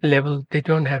Arya level, they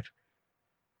don't have,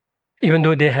 even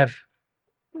though they have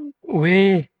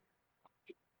way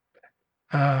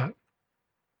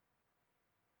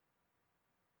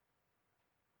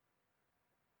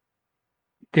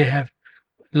they have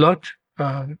lot,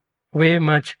 way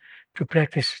much to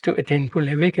practice to attain full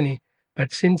awakening.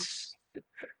 But since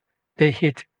they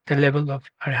hit the level of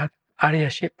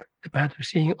Aryaship, the path of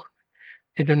seeing,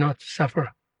 they do not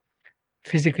suffer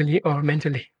physically or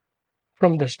mentally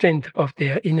from the strength of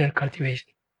their inner cultivation.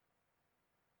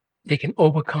 They can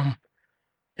overcome,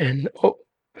 and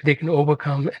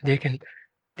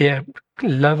their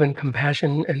love and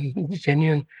compassion and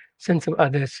genuine sense of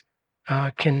others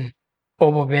can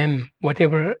overwhelm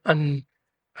whatever unbecoming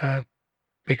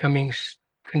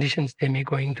conditions they may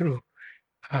going through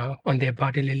on their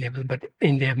bodily level. But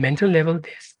in their mental level,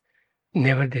 there's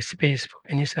never the space for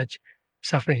any such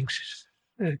sufferings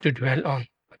to dwell on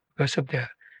because of their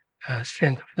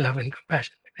strength of love and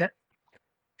compassion like that.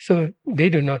 So they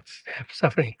do not have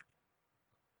suffering.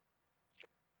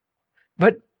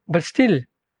 But still,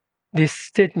 this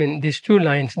statement, these two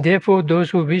lines, therefore those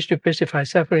who wish to pacify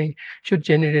suffering should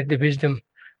generate the wisdom.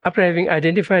 After having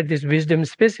identified this wisdom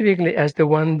specifically as the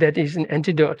one that is an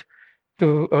antidote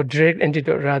to, or direct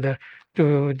antidote rather,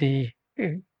 to the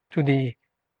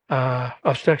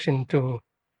obstruction to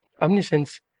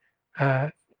omniscience,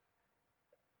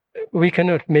 we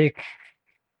cannot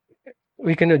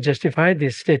justify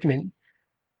this statement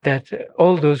that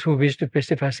all those who wish to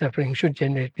pacify suffering should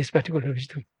generate this particular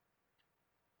wisdom.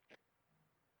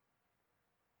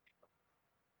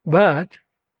 But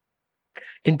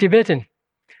in Tibetan,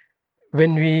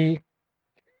 there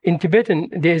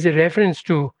is a reference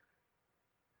to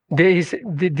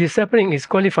the suffering is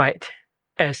qualified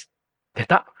as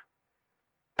teta,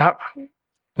 ta,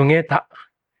 tunge ta.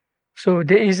 So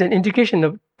there is an indication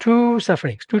of two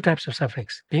types of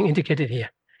sufferings being indicated here.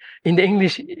 In the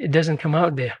English, it doesn't come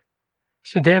out there.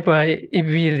 So thereby, if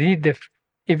we read the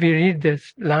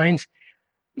lines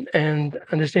and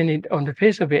understand it on the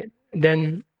face of it,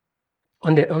 then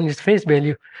on its face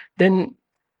value, then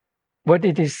what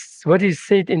is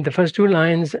said in the first two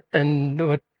lines and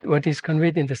what is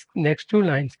conveyed in the next two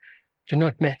lines do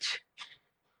not match.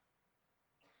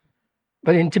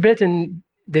 But in Tibetan,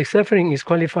 the suffering is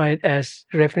qualified as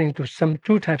referring to some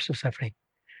two types of suffering.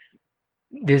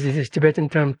 This is this Tibetan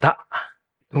term ta,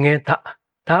 tunge ta.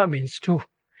 Ta means two.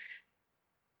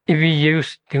 If we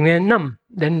use tunge nam,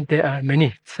 then there are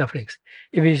many sufferings.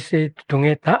 If we say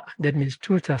tunge ta, that means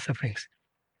two sufferings.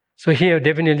 So here,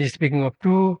 definitely speaking of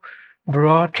two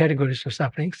broad categories of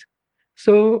sufferings.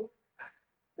 So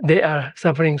they are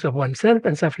sufferings of oneself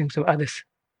and sufferings of others.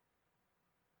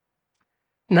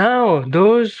 Now,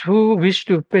 those who wish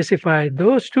to pacify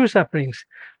those two sufferings,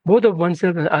 both of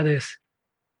oneself and others,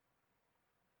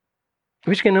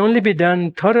 which can only be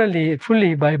done thoroughly,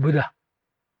 fully by Buddha.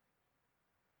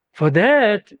 For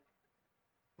that,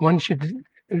 one should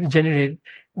generate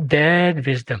that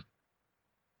wisdom.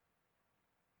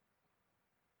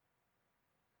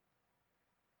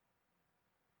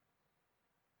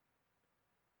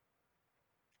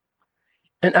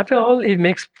 And after all, it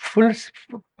makes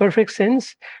perfect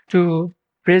sense to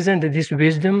present this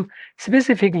wisdom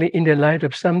specifically in the light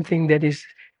of something that is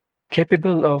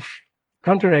capable of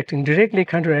directly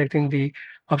counteracting the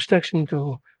obstruction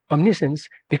to omniscience,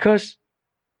 because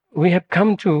we have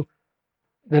come to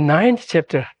the 9th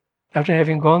chapter after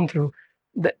having gone through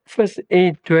the first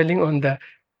 8, dwelling on the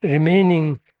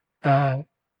remaining 5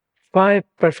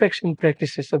 perfection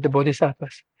practices of the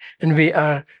bodhisattvas. And we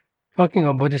are talking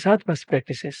of bodhisattvas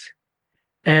practices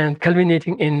and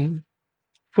culminating in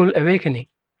full awakening,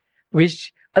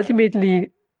 which ultimately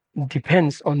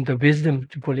depends on the wisdom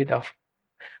to pull it off.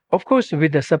 Of course,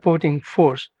 with the supporting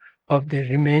force of the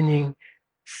remaining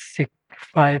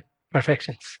 5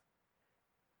 perfections.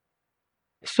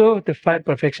 So the 5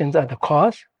 perfections are the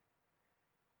cause.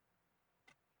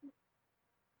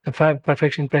 The 5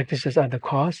 perfection practices are the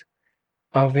cause,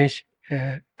 of which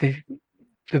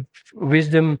the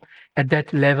wisdom at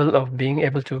that level of being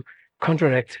able to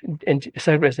counteract and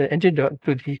serve as an antidote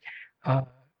to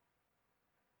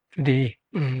the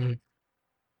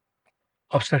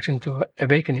obstruction to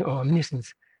awakening or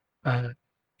omniscience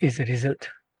is the result.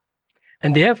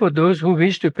 And therefore, those who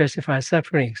wish to pacify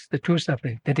sufferings, the true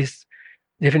suffering, that is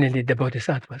definitely the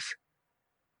bodhisattvas.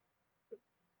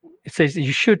 It says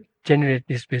you should generate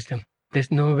this wisdom.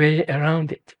 There's no way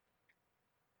around it.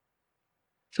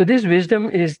 So this wisdom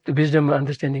is the wisdom of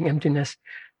understanding emptiness.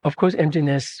 Of course,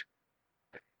 emptiness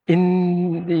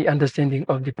in the understanding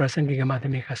of the Prasangika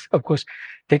Madhyamikas. Of course,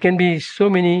 there can be so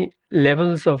many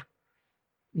levels of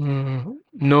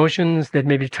notions that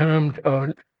may be termed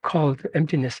or called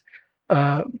emptiness.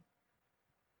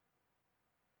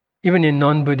 Even in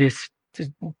non-Buddhist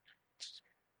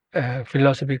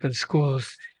philosophical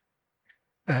schools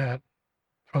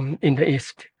from in the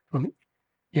East,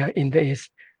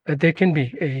 there can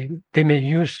be they may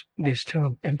use this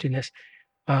term emptiness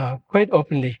quite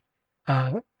openly,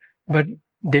 but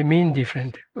they mean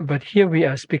different. But here we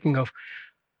are speaking of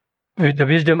the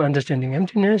wisdom understanding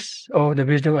emptiness, or the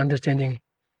wisdom understanding,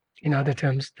 in other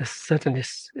terms, the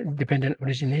certainless dependent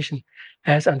origination,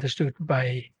 as understood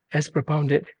by, as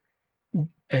propounded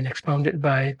and expounded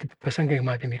by the Prasangika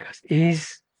Madhyamikas,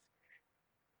 is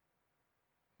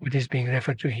what is being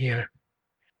referred to here.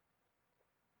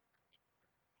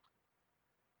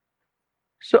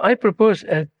 So I propose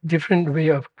a different way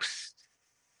of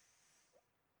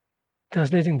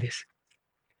translating this.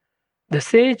 The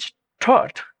sage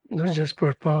taught, not just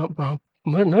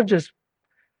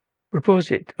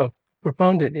proposed it or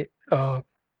propounded it or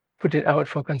put it out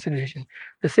for consideration.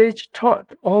 The sage taught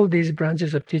all these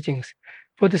branches of teachings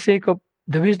for the sake of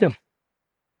the wisdom,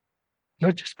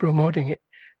 not just promoting it,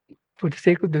 for the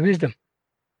sake of the wisdom.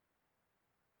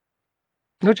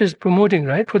 Not just promoting,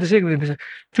 right? For the sake of the wisdom.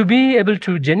 To be able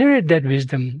to generate that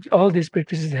wisdom, all these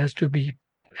practices has to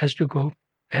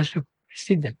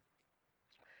precede them.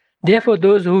 Therefore,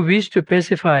 those who wish to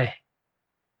pacify,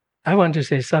 I want to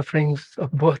say, sufferings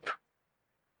of both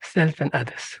self and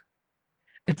others.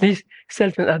 At least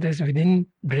self and others within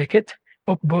bracket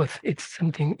of both. It's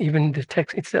something even the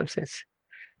text itself says.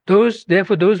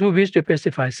 Therefore, those who wish to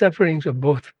pacify sufferings of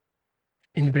both,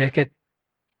 in bracket,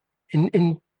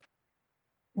 in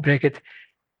bracket,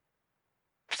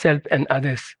 self and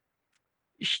others,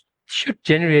 should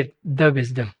generate the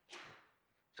wisdom.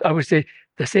 So I would say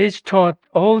the sage taught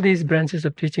all these branches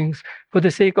of teachings for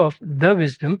the sake of the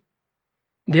wisdom.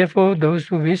 Therefore, those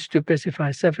who wish to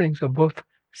pacify sufferings of both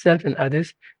self and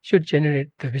others should generate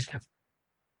the wisdom.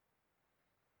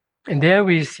 And there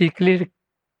we see clear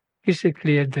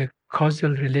the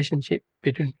causal relationship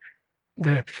between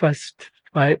the first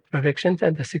 5 perfections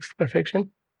and the 6th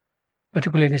perfection,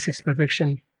 particularly the 6th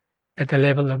perfection at the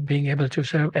level of being able to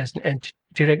serve as an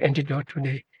direct antidote to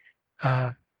the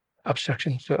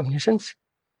obstructions to omniscience.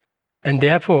 And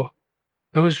therefore,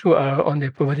 those who are on the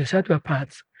bodhisattva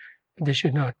paths, they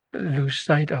should not lose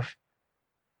sight of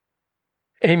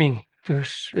aiming to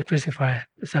pacify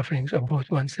the sufferings of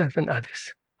both oneself and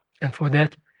others. And for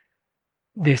that,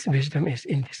 this wisdom is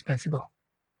indispensable.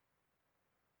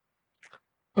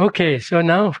 Okay, so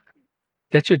now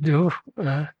that should do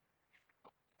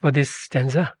for this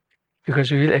stanza,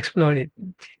 because we will explore it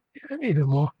even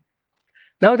more.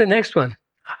 Now the next one,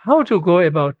 how to go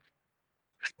about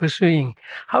pursuing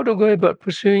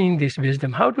this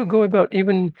wisdom, how to go about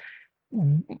even,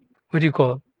 what do you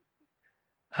call,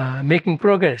 making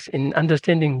progress in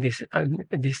understanding this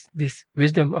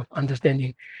wisdom of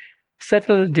understanding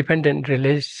subtle dependent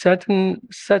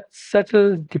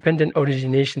subtle dependent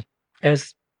origination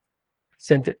as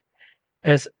centered,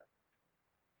 as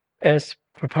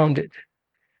propounded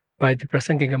by the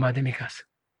Prasangika Madhyamikas.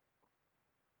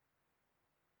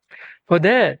 For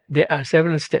that, there are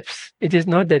several steps. It is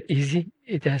not that easy.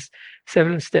 It has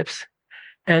several steps.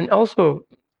 And also,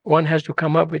 one has to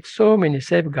come up with so many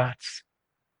safeguards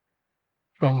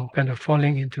from kind of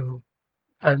falling into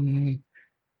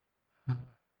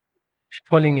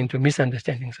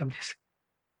misunderstandings of this.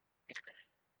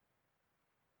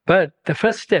 But the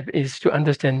first step is to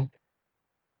understand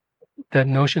the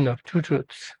notion of two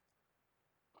truths.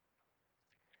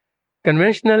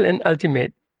 Conventional and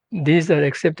ultimate, these are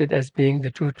accepted as being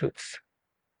the two truths.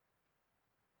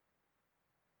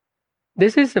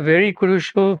 This is a very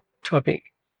crucial topic,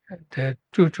 the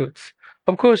two truths.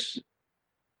 Of course,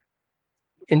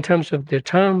 in terms of the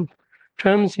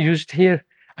terms used here,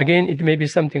 again, it may be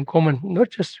something common,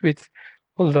 not just with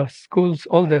all the schools,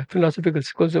 all the philosophical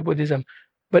schools of Buddhism,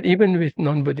 but even with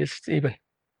non-Buddhists even.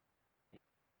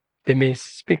 They may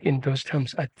speak in those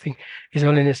terms. I think His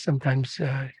Holiness sometimes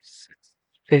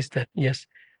says that, yes,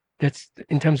 that's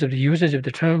in terms of the usage of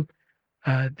the term,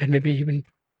 that may be even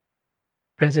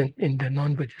present in the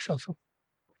non-Buddhists also.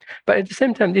 But at the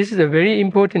same time, this is a very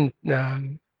important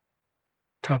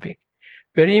topic,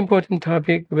 very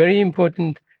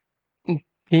important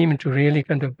theme to really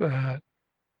kind of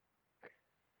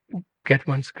get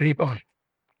one's grip on.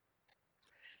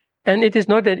 And it is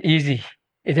not that easy.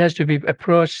 It has to be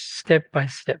approached step by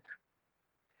step.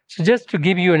 So just to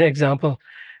give you an example,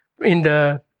 in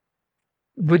the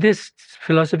Buddhist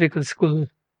philosophical school,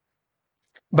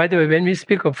 by the way, when we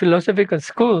speak of philosophical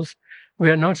schools, we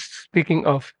are not speaking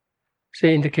of,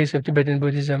 say, in the case of Tibetan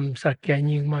Buddhism, Sakya,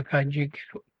 Nyingma, Kagyu.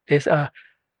 These are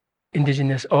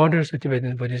indigenous orders of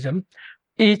Tibetan Buddhism.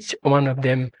 Each one of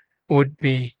them would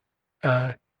be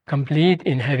complete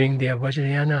in having their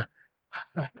Vajrayana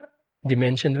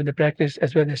dimension of the practice,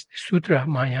 as well as the Sutra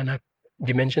Mahayana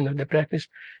dimension of the practice,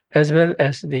 as well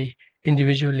as the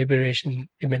individual liberation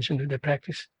dimension of the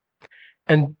practice.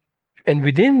 And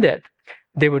within that,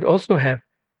 they would also have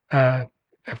a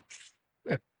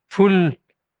full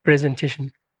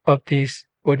presentation of these,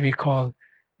 what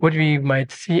we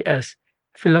might see as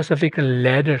philosophical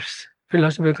ladders,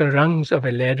 philosophical rungs of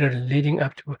a ladder leading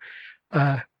up to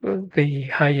the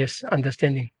highest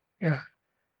understanding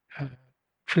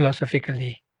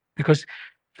philosophically. Because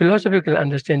philosophical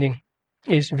understanding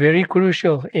is very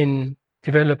crucial in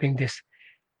developing this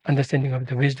understanding of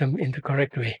the wisdom in the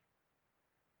correct way.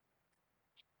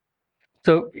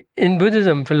 So in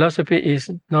Buddhism, philosophy is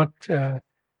not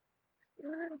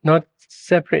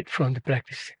separate from the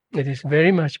practice. It is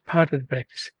very much part of the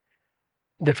practice.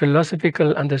 The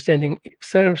philosophical understanding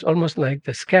serves almost like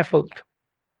the scaffold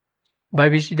by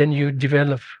which then you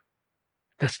develop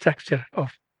the structure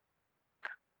of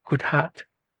good heart,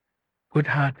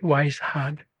 wise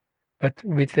heart, but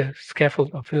with the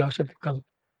scaffold of philosophical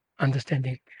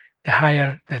understanding. The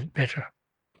higher, the better.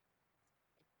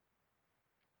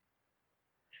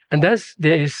 And thus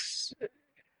there's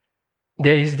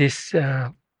this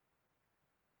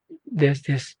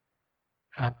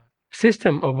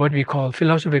system of what we call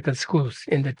philosophical schools,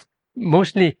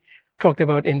 mostly talked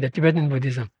about in the Tibetan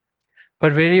Buddhism.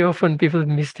 But very often people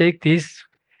mistake these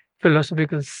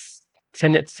philosophical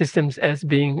tenet systems as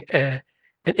being an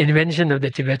invention of the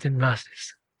Tibetan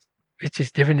masters, which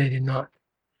is definitely not.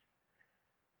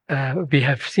 We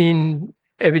have seen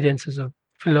evidences of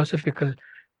philosophical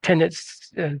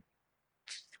tenets,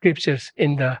 scriptures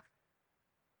in the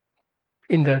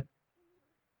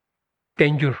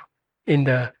Tenjur, in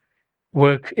the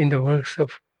works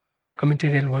of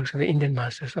commentarial works of the Indian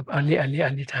masters of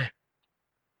early time,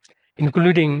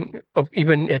 including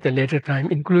even at a later time,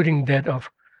 including that of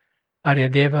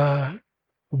Aryadeva,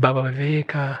 Baba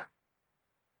Viveka,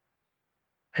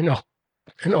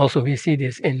 and also we see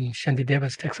this in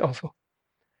Shantideva's text also,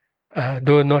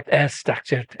 though not as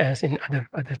structured as in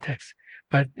other texts,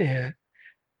 but in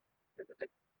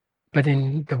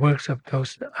the works of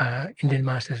those Indian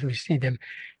masters, we see them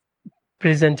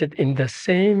presented in the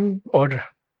same order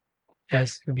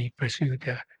as we pursue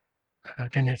the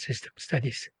tenet system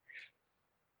studies.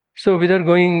 So without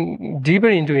going deeper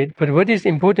into it, but what is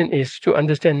important is to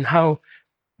understand how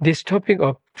this topic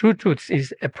of true truths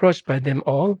is approached by them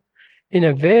all, in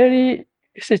a very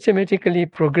systematically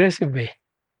progressive way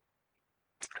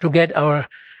to get our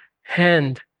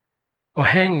hand or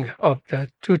hang of the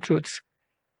two truths.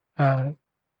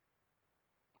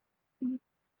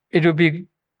 It would be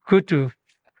good to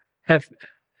have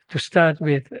to start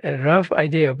with a rough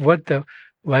idea of what the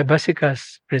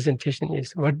Vaibhasika's presentation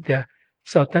is, what the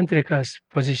Sautantrika's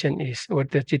position is, what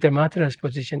the Chittamata's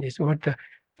position is, what the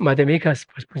Madhyamika's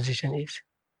position is.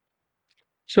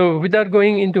 So without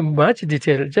going into much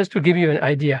detail, just to give you an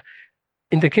idea,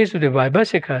 in the case of the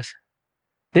Vaibhasikas,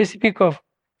 they speak of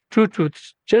true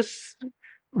truths just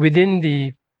within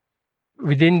the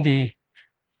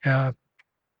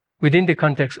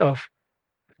context of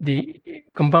the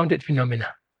compounded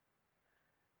phenomena.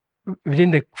 Within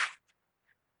the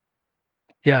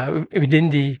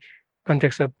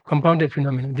context of compounded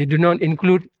phenomena, they do not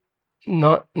include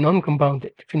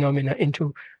non-compounded phenomena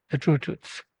into the true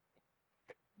truths.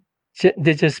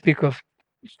 They just speak of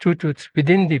true truths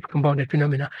within the compounded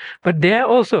phenomena, but they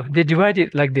divide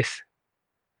it like this.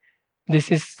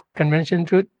 This is conventional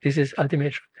truth, this is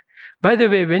ultimate truth. By the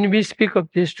way, when we speak of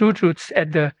these true truths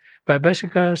at the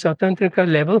Vaibhasika, Sautantrika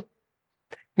level,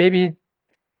 maybe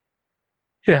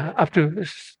up to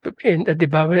at the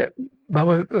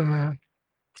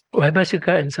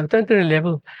Vaibhasika and Sautantrika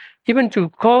level, even to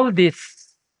call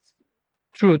this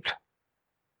truth,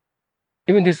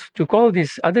 to call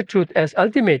this other truth as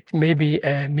ultimate may be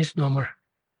a misnomer.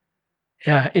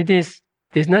 It is.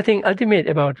 There's nothing ultimate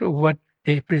about what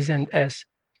they present as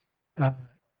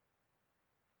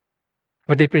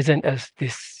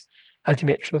this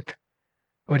ultimate truth,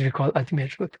 what we call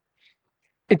ultimate truth.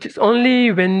 It is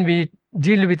only when we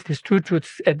deal with these two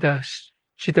truths at the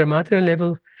Chittamatra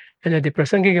level and at the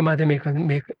Prasangika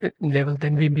Madhyamika level,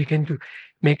 then we begin to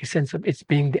make a sense of its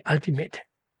being the ultimate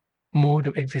mode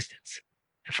of existence,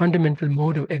 the fundamental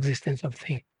mode of existence of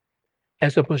thing,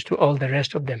 as opposed to all the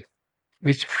rest of them,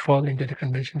 which fall into the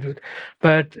conventional truth.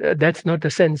 But that's not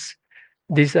the sense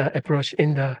this approach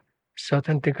in the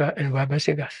Sautantrika and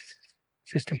Vaibhasika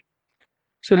system.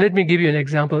 So let me give you an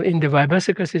example. In the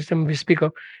Vaibhasika system, we speak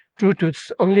of true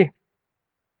truths only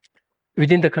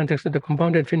within the context of the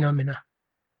compounded phenomena.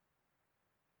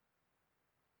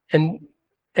 And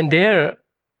there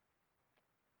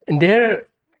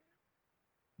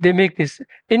they make this,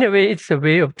 in a way, it's a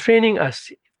way of training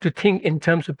us to think in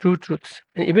terms of true truths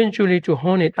and eventually to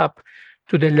hone it up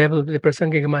to the level of the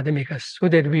Prasangika Madhyamikas, so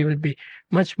that we will be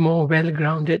much more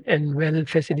well-grounded and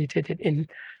well-facilitated in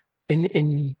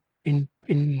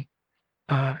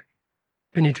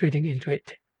penetrating into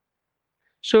it.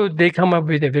 So they come up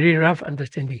with a very rough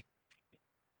understanding.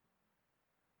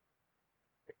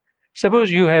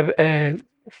 Suppose you have a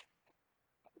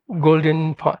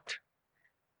golden pot.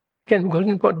 Can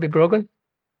golden pot be broken?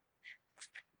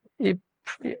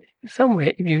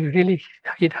 Somewhere, if you really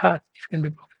hit hard, it can be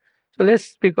broken. So let's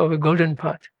speak of a golden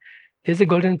pot. There's a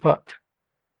golden pot,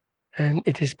 and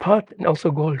it is pot and also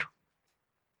gold.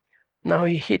 Now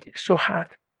you hit it so hard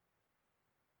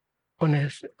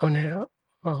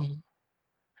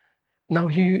now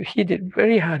you hit it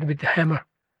very hard with the hammer,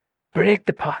 break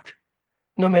the pot.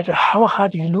 No matter how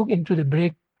hard you look into the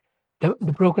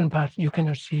broken part, you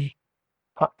cannot see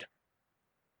pot,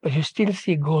 but you still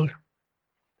see gold.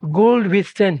 Gold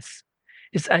withstands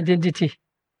its identity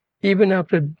even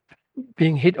after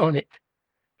being hit on it,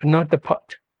 but not the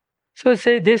pot. So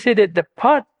they say that the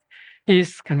pot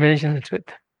is conventional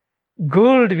truth.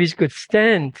 Gold, which could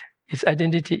stand its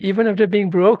identity even after being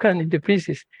broken into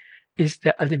pieces, is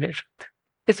the ultimate truth.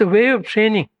 It's a way of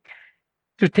training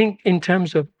to think in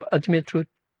terms of ultimate truth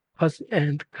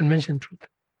and conventional truth.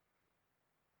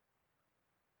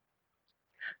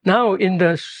 Now, in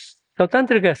the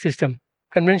Sautantrika system,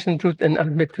 conventional truth and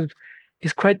ultimate truth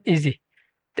is quite easy.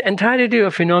 The entirety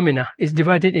of phenomena is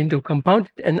divided into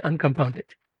compounded and uncompounded.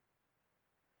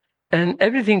 And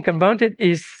everything compounded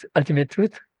is ultimate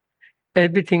truth.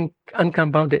 Everything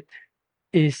uncompounded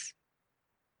is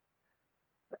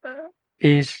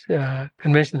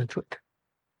conventional truth.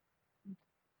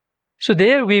 So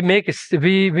there we make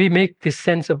this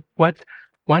sense of what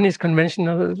one is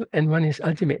conventional and one is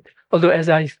ultimate. Although, as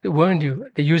I warned you,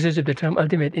 the usage of the term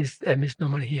ultimate is a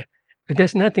misnomer here. But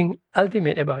there's nothing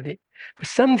ultimate about it. But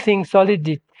something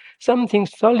solid,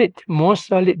 more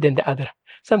solid than the other,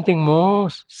 something more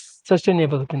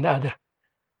sustainable than the other,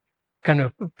 kind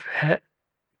of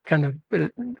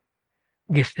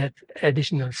gives that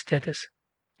additional status.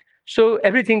 So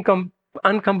everything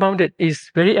uncompounded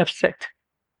is very abstract.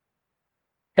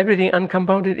 Everything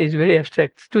uncompounded is very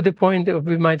abstract, to the point that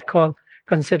we might call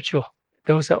conceptual.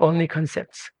 Those are only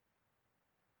concepts.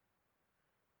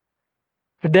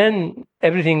 But then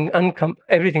everything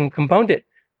compounded,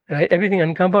 right? Everything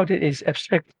uncompounded is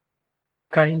abstract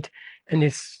kind, and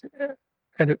it's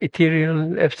kind of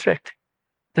ethereal, abstract.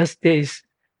 Thus, there is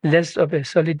less of a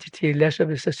solidity, less of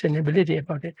a sustainability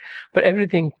about it. But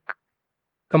everything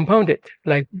compounded,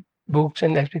 like books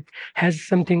and everything, has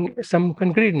some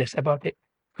concreteness about it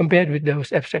compared with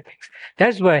those abstract things.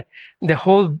 That's why the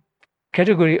whole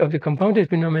category of the compounded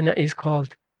phenomena is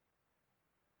called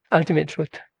ultimate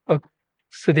truth.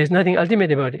 So there's nothing ultimate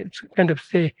about it. It's kind of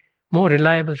say more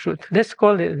reliable truth. Let's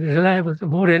call it reliable,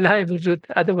 more reliable truth.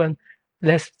 Other one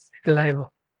less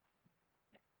reliable.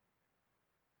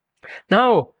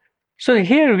 Now, so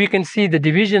here we can see the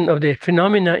division of the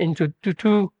phenomena into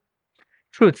two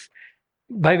truths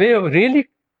by way of really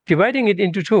dividing it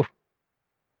into two.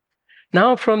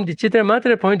 Now, from the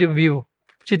Chittamatra point of view,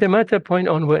 Chittamatra point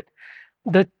onward,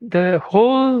 the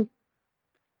whole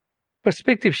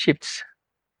perspective shifts,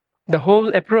 the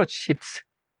whole approach shifts.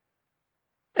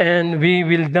 And we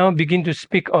will now begin to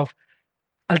speak of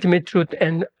ultimate truth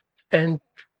and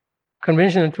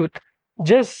conventional truth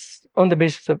just on the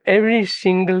basis of every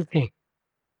single thing.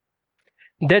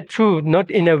 That true,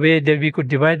 not in a way that we could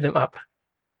divide them up,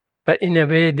 but in a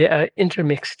way they are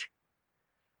intermixed.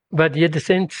 But yet at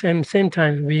the same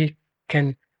time, we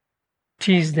can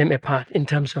tease them apart in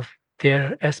terms of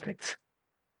their aspects.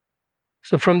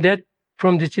 So from the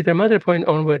Chittamatra point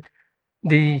onward,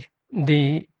 the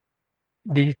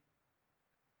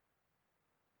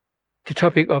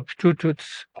topic of true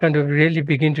truths kind of really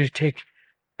begin to take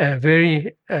a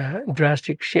very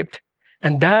drastic shift.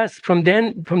 And thus, from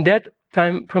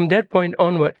that point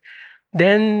onward,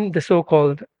 then the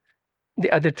so-called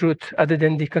the other truth, other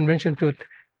than the conventional truth,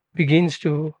 begins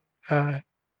to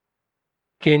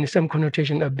gain some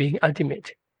connotation of being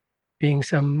ultimate, being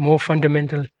some more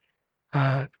fundamental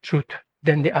truth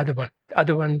than the other one. The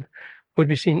other one would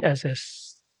be seen as a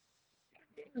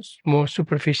more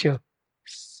superficial,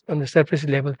 on the surface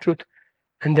level truth,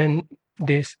 and then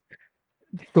this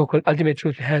so-called ultimate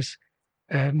truth has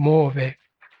more of a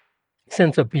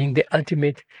sense of being the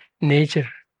ultimate nature,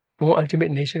 more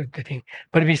ultimate nature of the thing.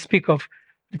 But we speak of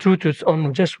the true truths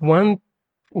on just one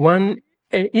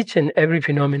each and every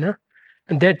phenomena,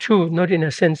 and that too not in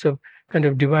a sense of kind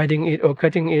of dividing it or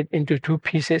cutting it into two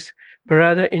pieces, but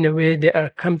rather in a way they are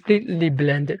completely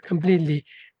blended, completely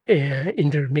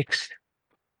intermixed.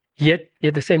 Yet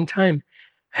at the same time,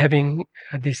 having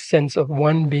this sense of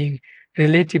one being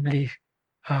relatively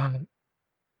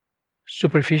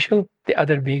superficial, the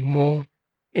other being more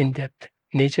in-depth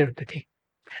nature of the thing.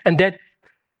 And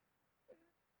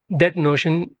that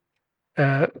notion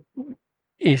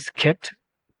is kept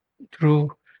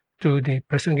through to the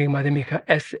Prasangika Madhyamika,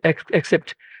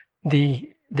 except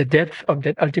the depth of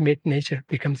that ultimate nature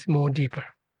becomes more deeper.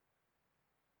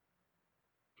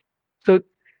 So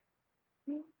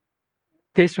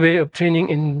this way of training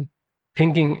in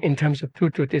thinking in terms of true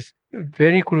truth is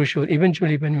very crucial.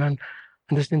 Eventually, when one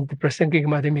understands the Prasangika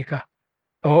Madhyamika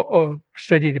or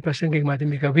study the Prasangika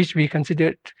Madhyamika, which we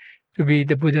consider to be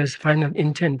the Buddha's final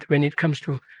intent when it comes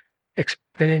to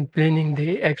explaining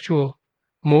the actual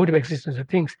mode of existence of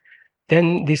things,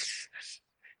 then this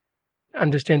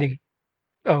understanding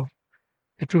of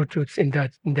the true truths in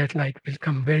that light will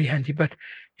come very handy. But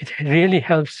it really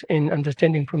helps in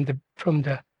understanding from the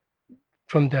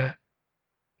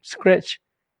scratch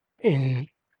in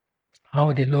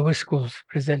how the lower schools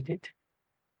present it.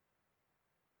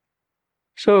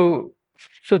 So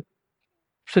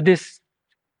this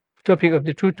topic of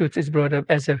the true truths is brought up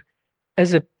as a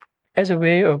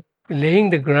way of laying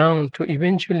the ground to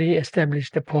eventually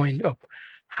establish the point of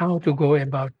how to go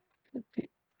about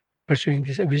pursuing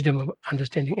this wisdom of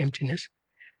understanding emptiness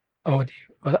or the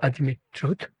ultimate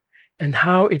truth, and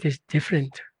how it is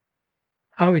different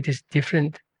from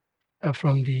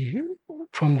the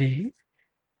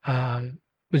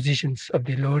positions of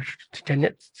the lower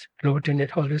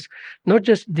tenet holders. Not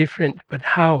just different, but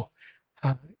how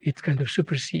it kind of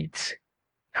supersedes,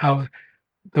 how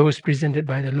those presented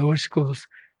by the lower schools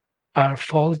are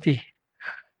faulty,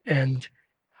 and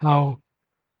how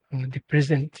the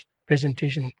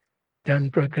presentation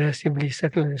done progressively,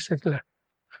 secular,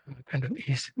 kind of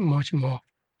is much more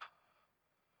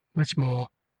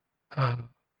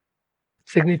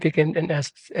significant, and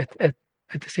at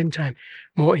the same time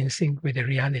more in sync with the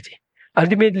reality.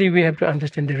 Ultimately, we have to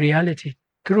understand the reality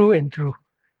through and through,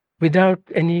 without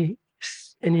any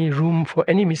room for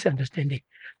any misunderstanding.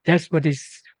 That's what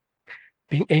is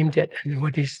being aimed at, and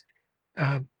what is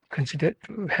considered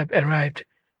to have arrived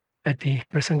at the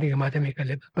Prasangika Madhyamika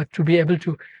level. But to be able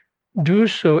to do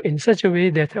so in such a way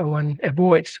that one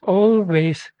avoids all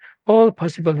ways all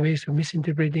possible ways of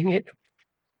misinterpreting it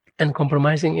and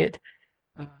compromising it.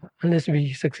 Unless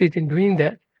we succeed in doing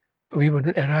that, we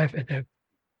wouldn't arrive at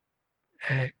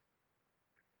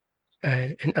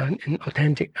an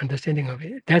authentic understanding of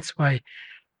it. That's why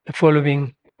the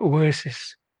following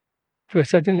verses, to a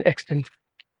certain extent,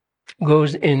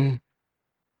 goes in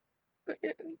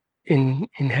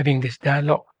having this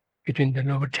dialogue between the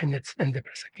lower tenets and the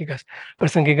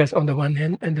prasangikas on the one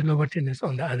hand and the lower tenets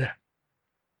on the other.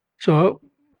 So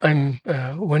I'm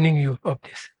warning you of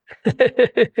this.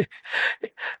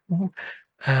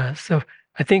 So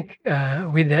I think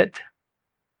with that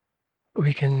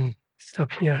we can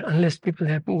stop here, unless people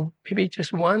have maybe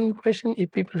just one question.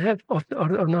 If people have or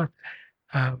not,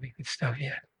 we could stop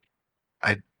here.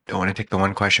 I don't want to take the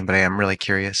one question, but I am really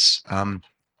curious.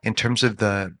 In terms of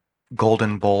the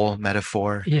golden bowl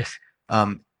metaphor, Yes.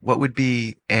 What would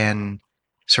be an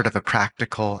sort of a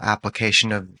practical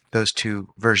application of those two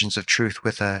versions of truth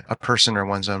with a person or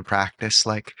one's own practice,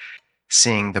 like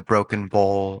seeing the broken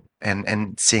bowl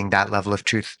and seeing that level of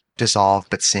truth dissolve,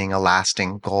 but seeing a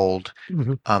lasting gold?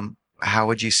 Mm-hmm. How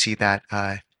would you see that?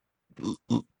 Can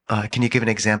you give an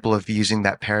example of using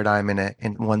that paradigm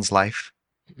in one's life?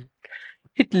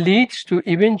 It leads to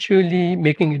eventually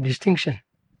making a distinction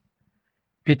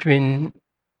between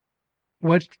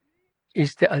what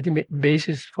is the ultimate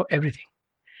basis for everything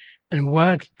and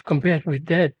what, compared with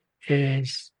that,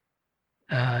 is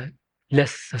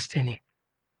less sustaining.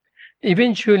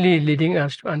 Eventually leading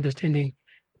us to understanding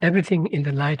everything in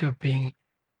the light of being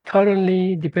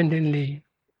thoroughly, dependently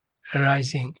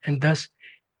arising, and thus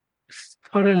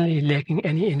thoroughly lacking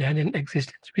any inherent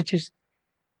existence, which is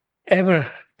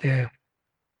ever the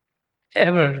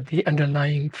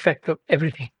underlying fact of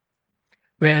everything,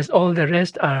 whereas all the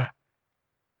rest are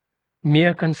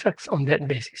mere constructs on that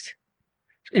basis,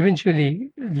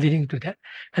 eventually leading to that.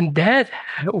 And that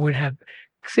would have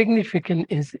significant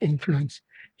influence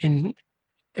in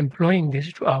employing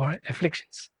this to our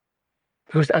afflictions.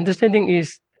 Because understanding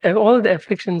is all the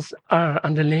afflictions are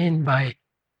underlain by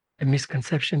a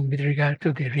misconception with regard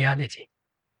to the reality.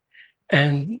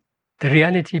 And the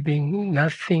reality being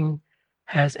nothing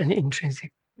has an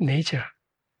intrinsic nature,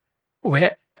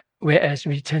 whereas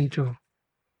we tend to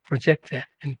project that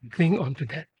and cling onto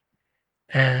that.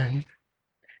 And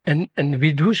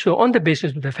we do so on the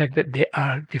basis of the fact that they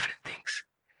are different things.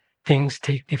 Things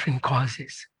take different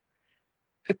causes.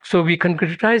 So we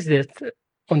concretize that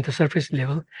on the surface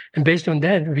level, and based on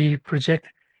that, we project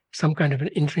some kind of an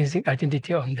intrinsic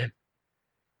identity on them.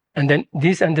 And then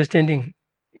this understanding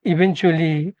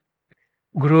eventually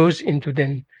grows into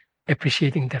then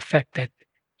appreciating the fact that,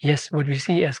 yes, what we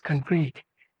see as concrete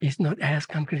is not as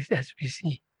concrete as we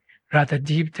see. Rather,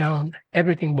 deep down,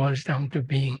 everything boils down to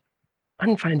being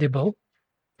unfindable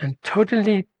and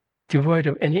totally devoid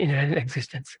of any inherent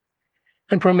existence.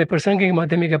 And from a Prasangic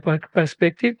Madhyamika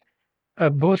perspective,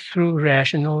 both through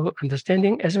rational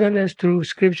understanding as well as through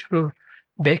scriptural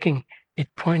backing,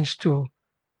 it points to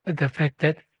the fact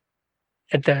that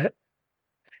at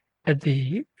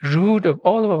the root of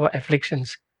all of our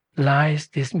afflictions lies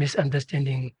this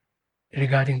misunderstanding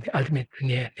regarding the ultimate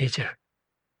nature.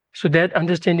 So that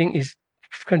understanding is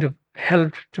kind of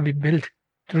helped to be built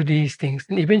through these things,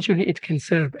 and eventually it can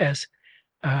serve as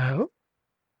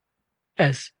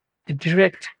the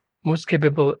direct, most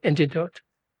capable antidote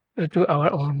to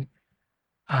our own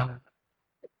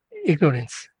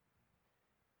ignorance.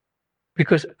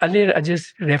 Because earlier I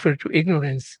just referred to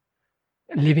ignorance,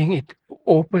 leaving it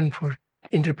open for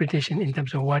interpretation in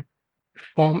terms of what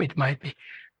form it might be.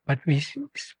 But we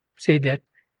say that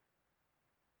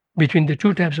between the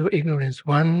two types of ignorance,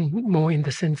 one more in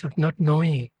the sense of not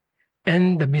knowing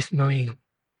and the misknowing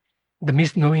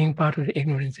part of the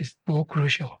ignorance is more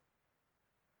crucial.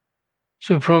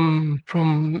 So from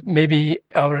maybe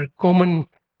our common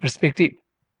perspective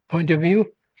point of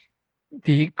view,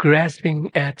 the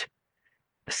grasping at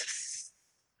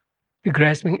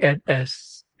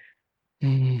as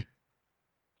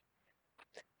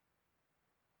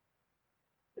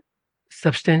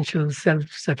substantial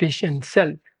self-sufficient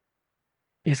self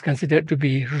is considered to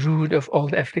be root of all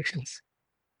the afflictions.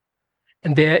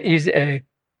 And there is a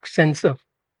sense of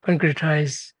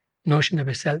concretized notion of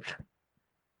a self.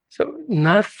 So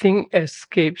nothing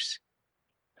escapes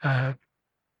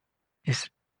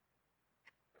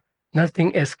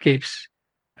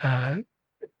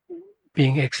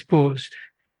being exposed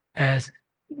as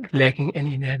lacking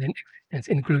any inherent existence,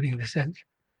 including the self.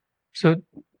 So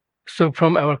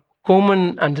from our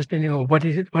common understanding of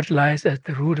what lies at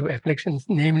the root of afflictions,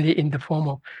 namely in the form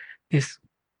of this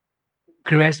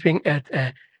grasping at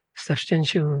a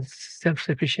substantial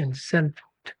self-sufficient self,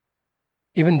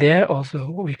 even there also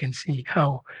we can see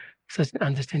how such an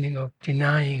understanding of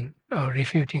denying or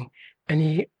refuting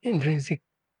any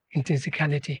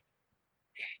intrinsicality,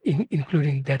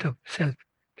 including that of self,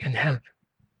 can help.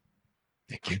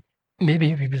 Thank you.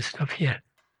 Maybe we will stop here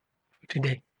for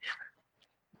today.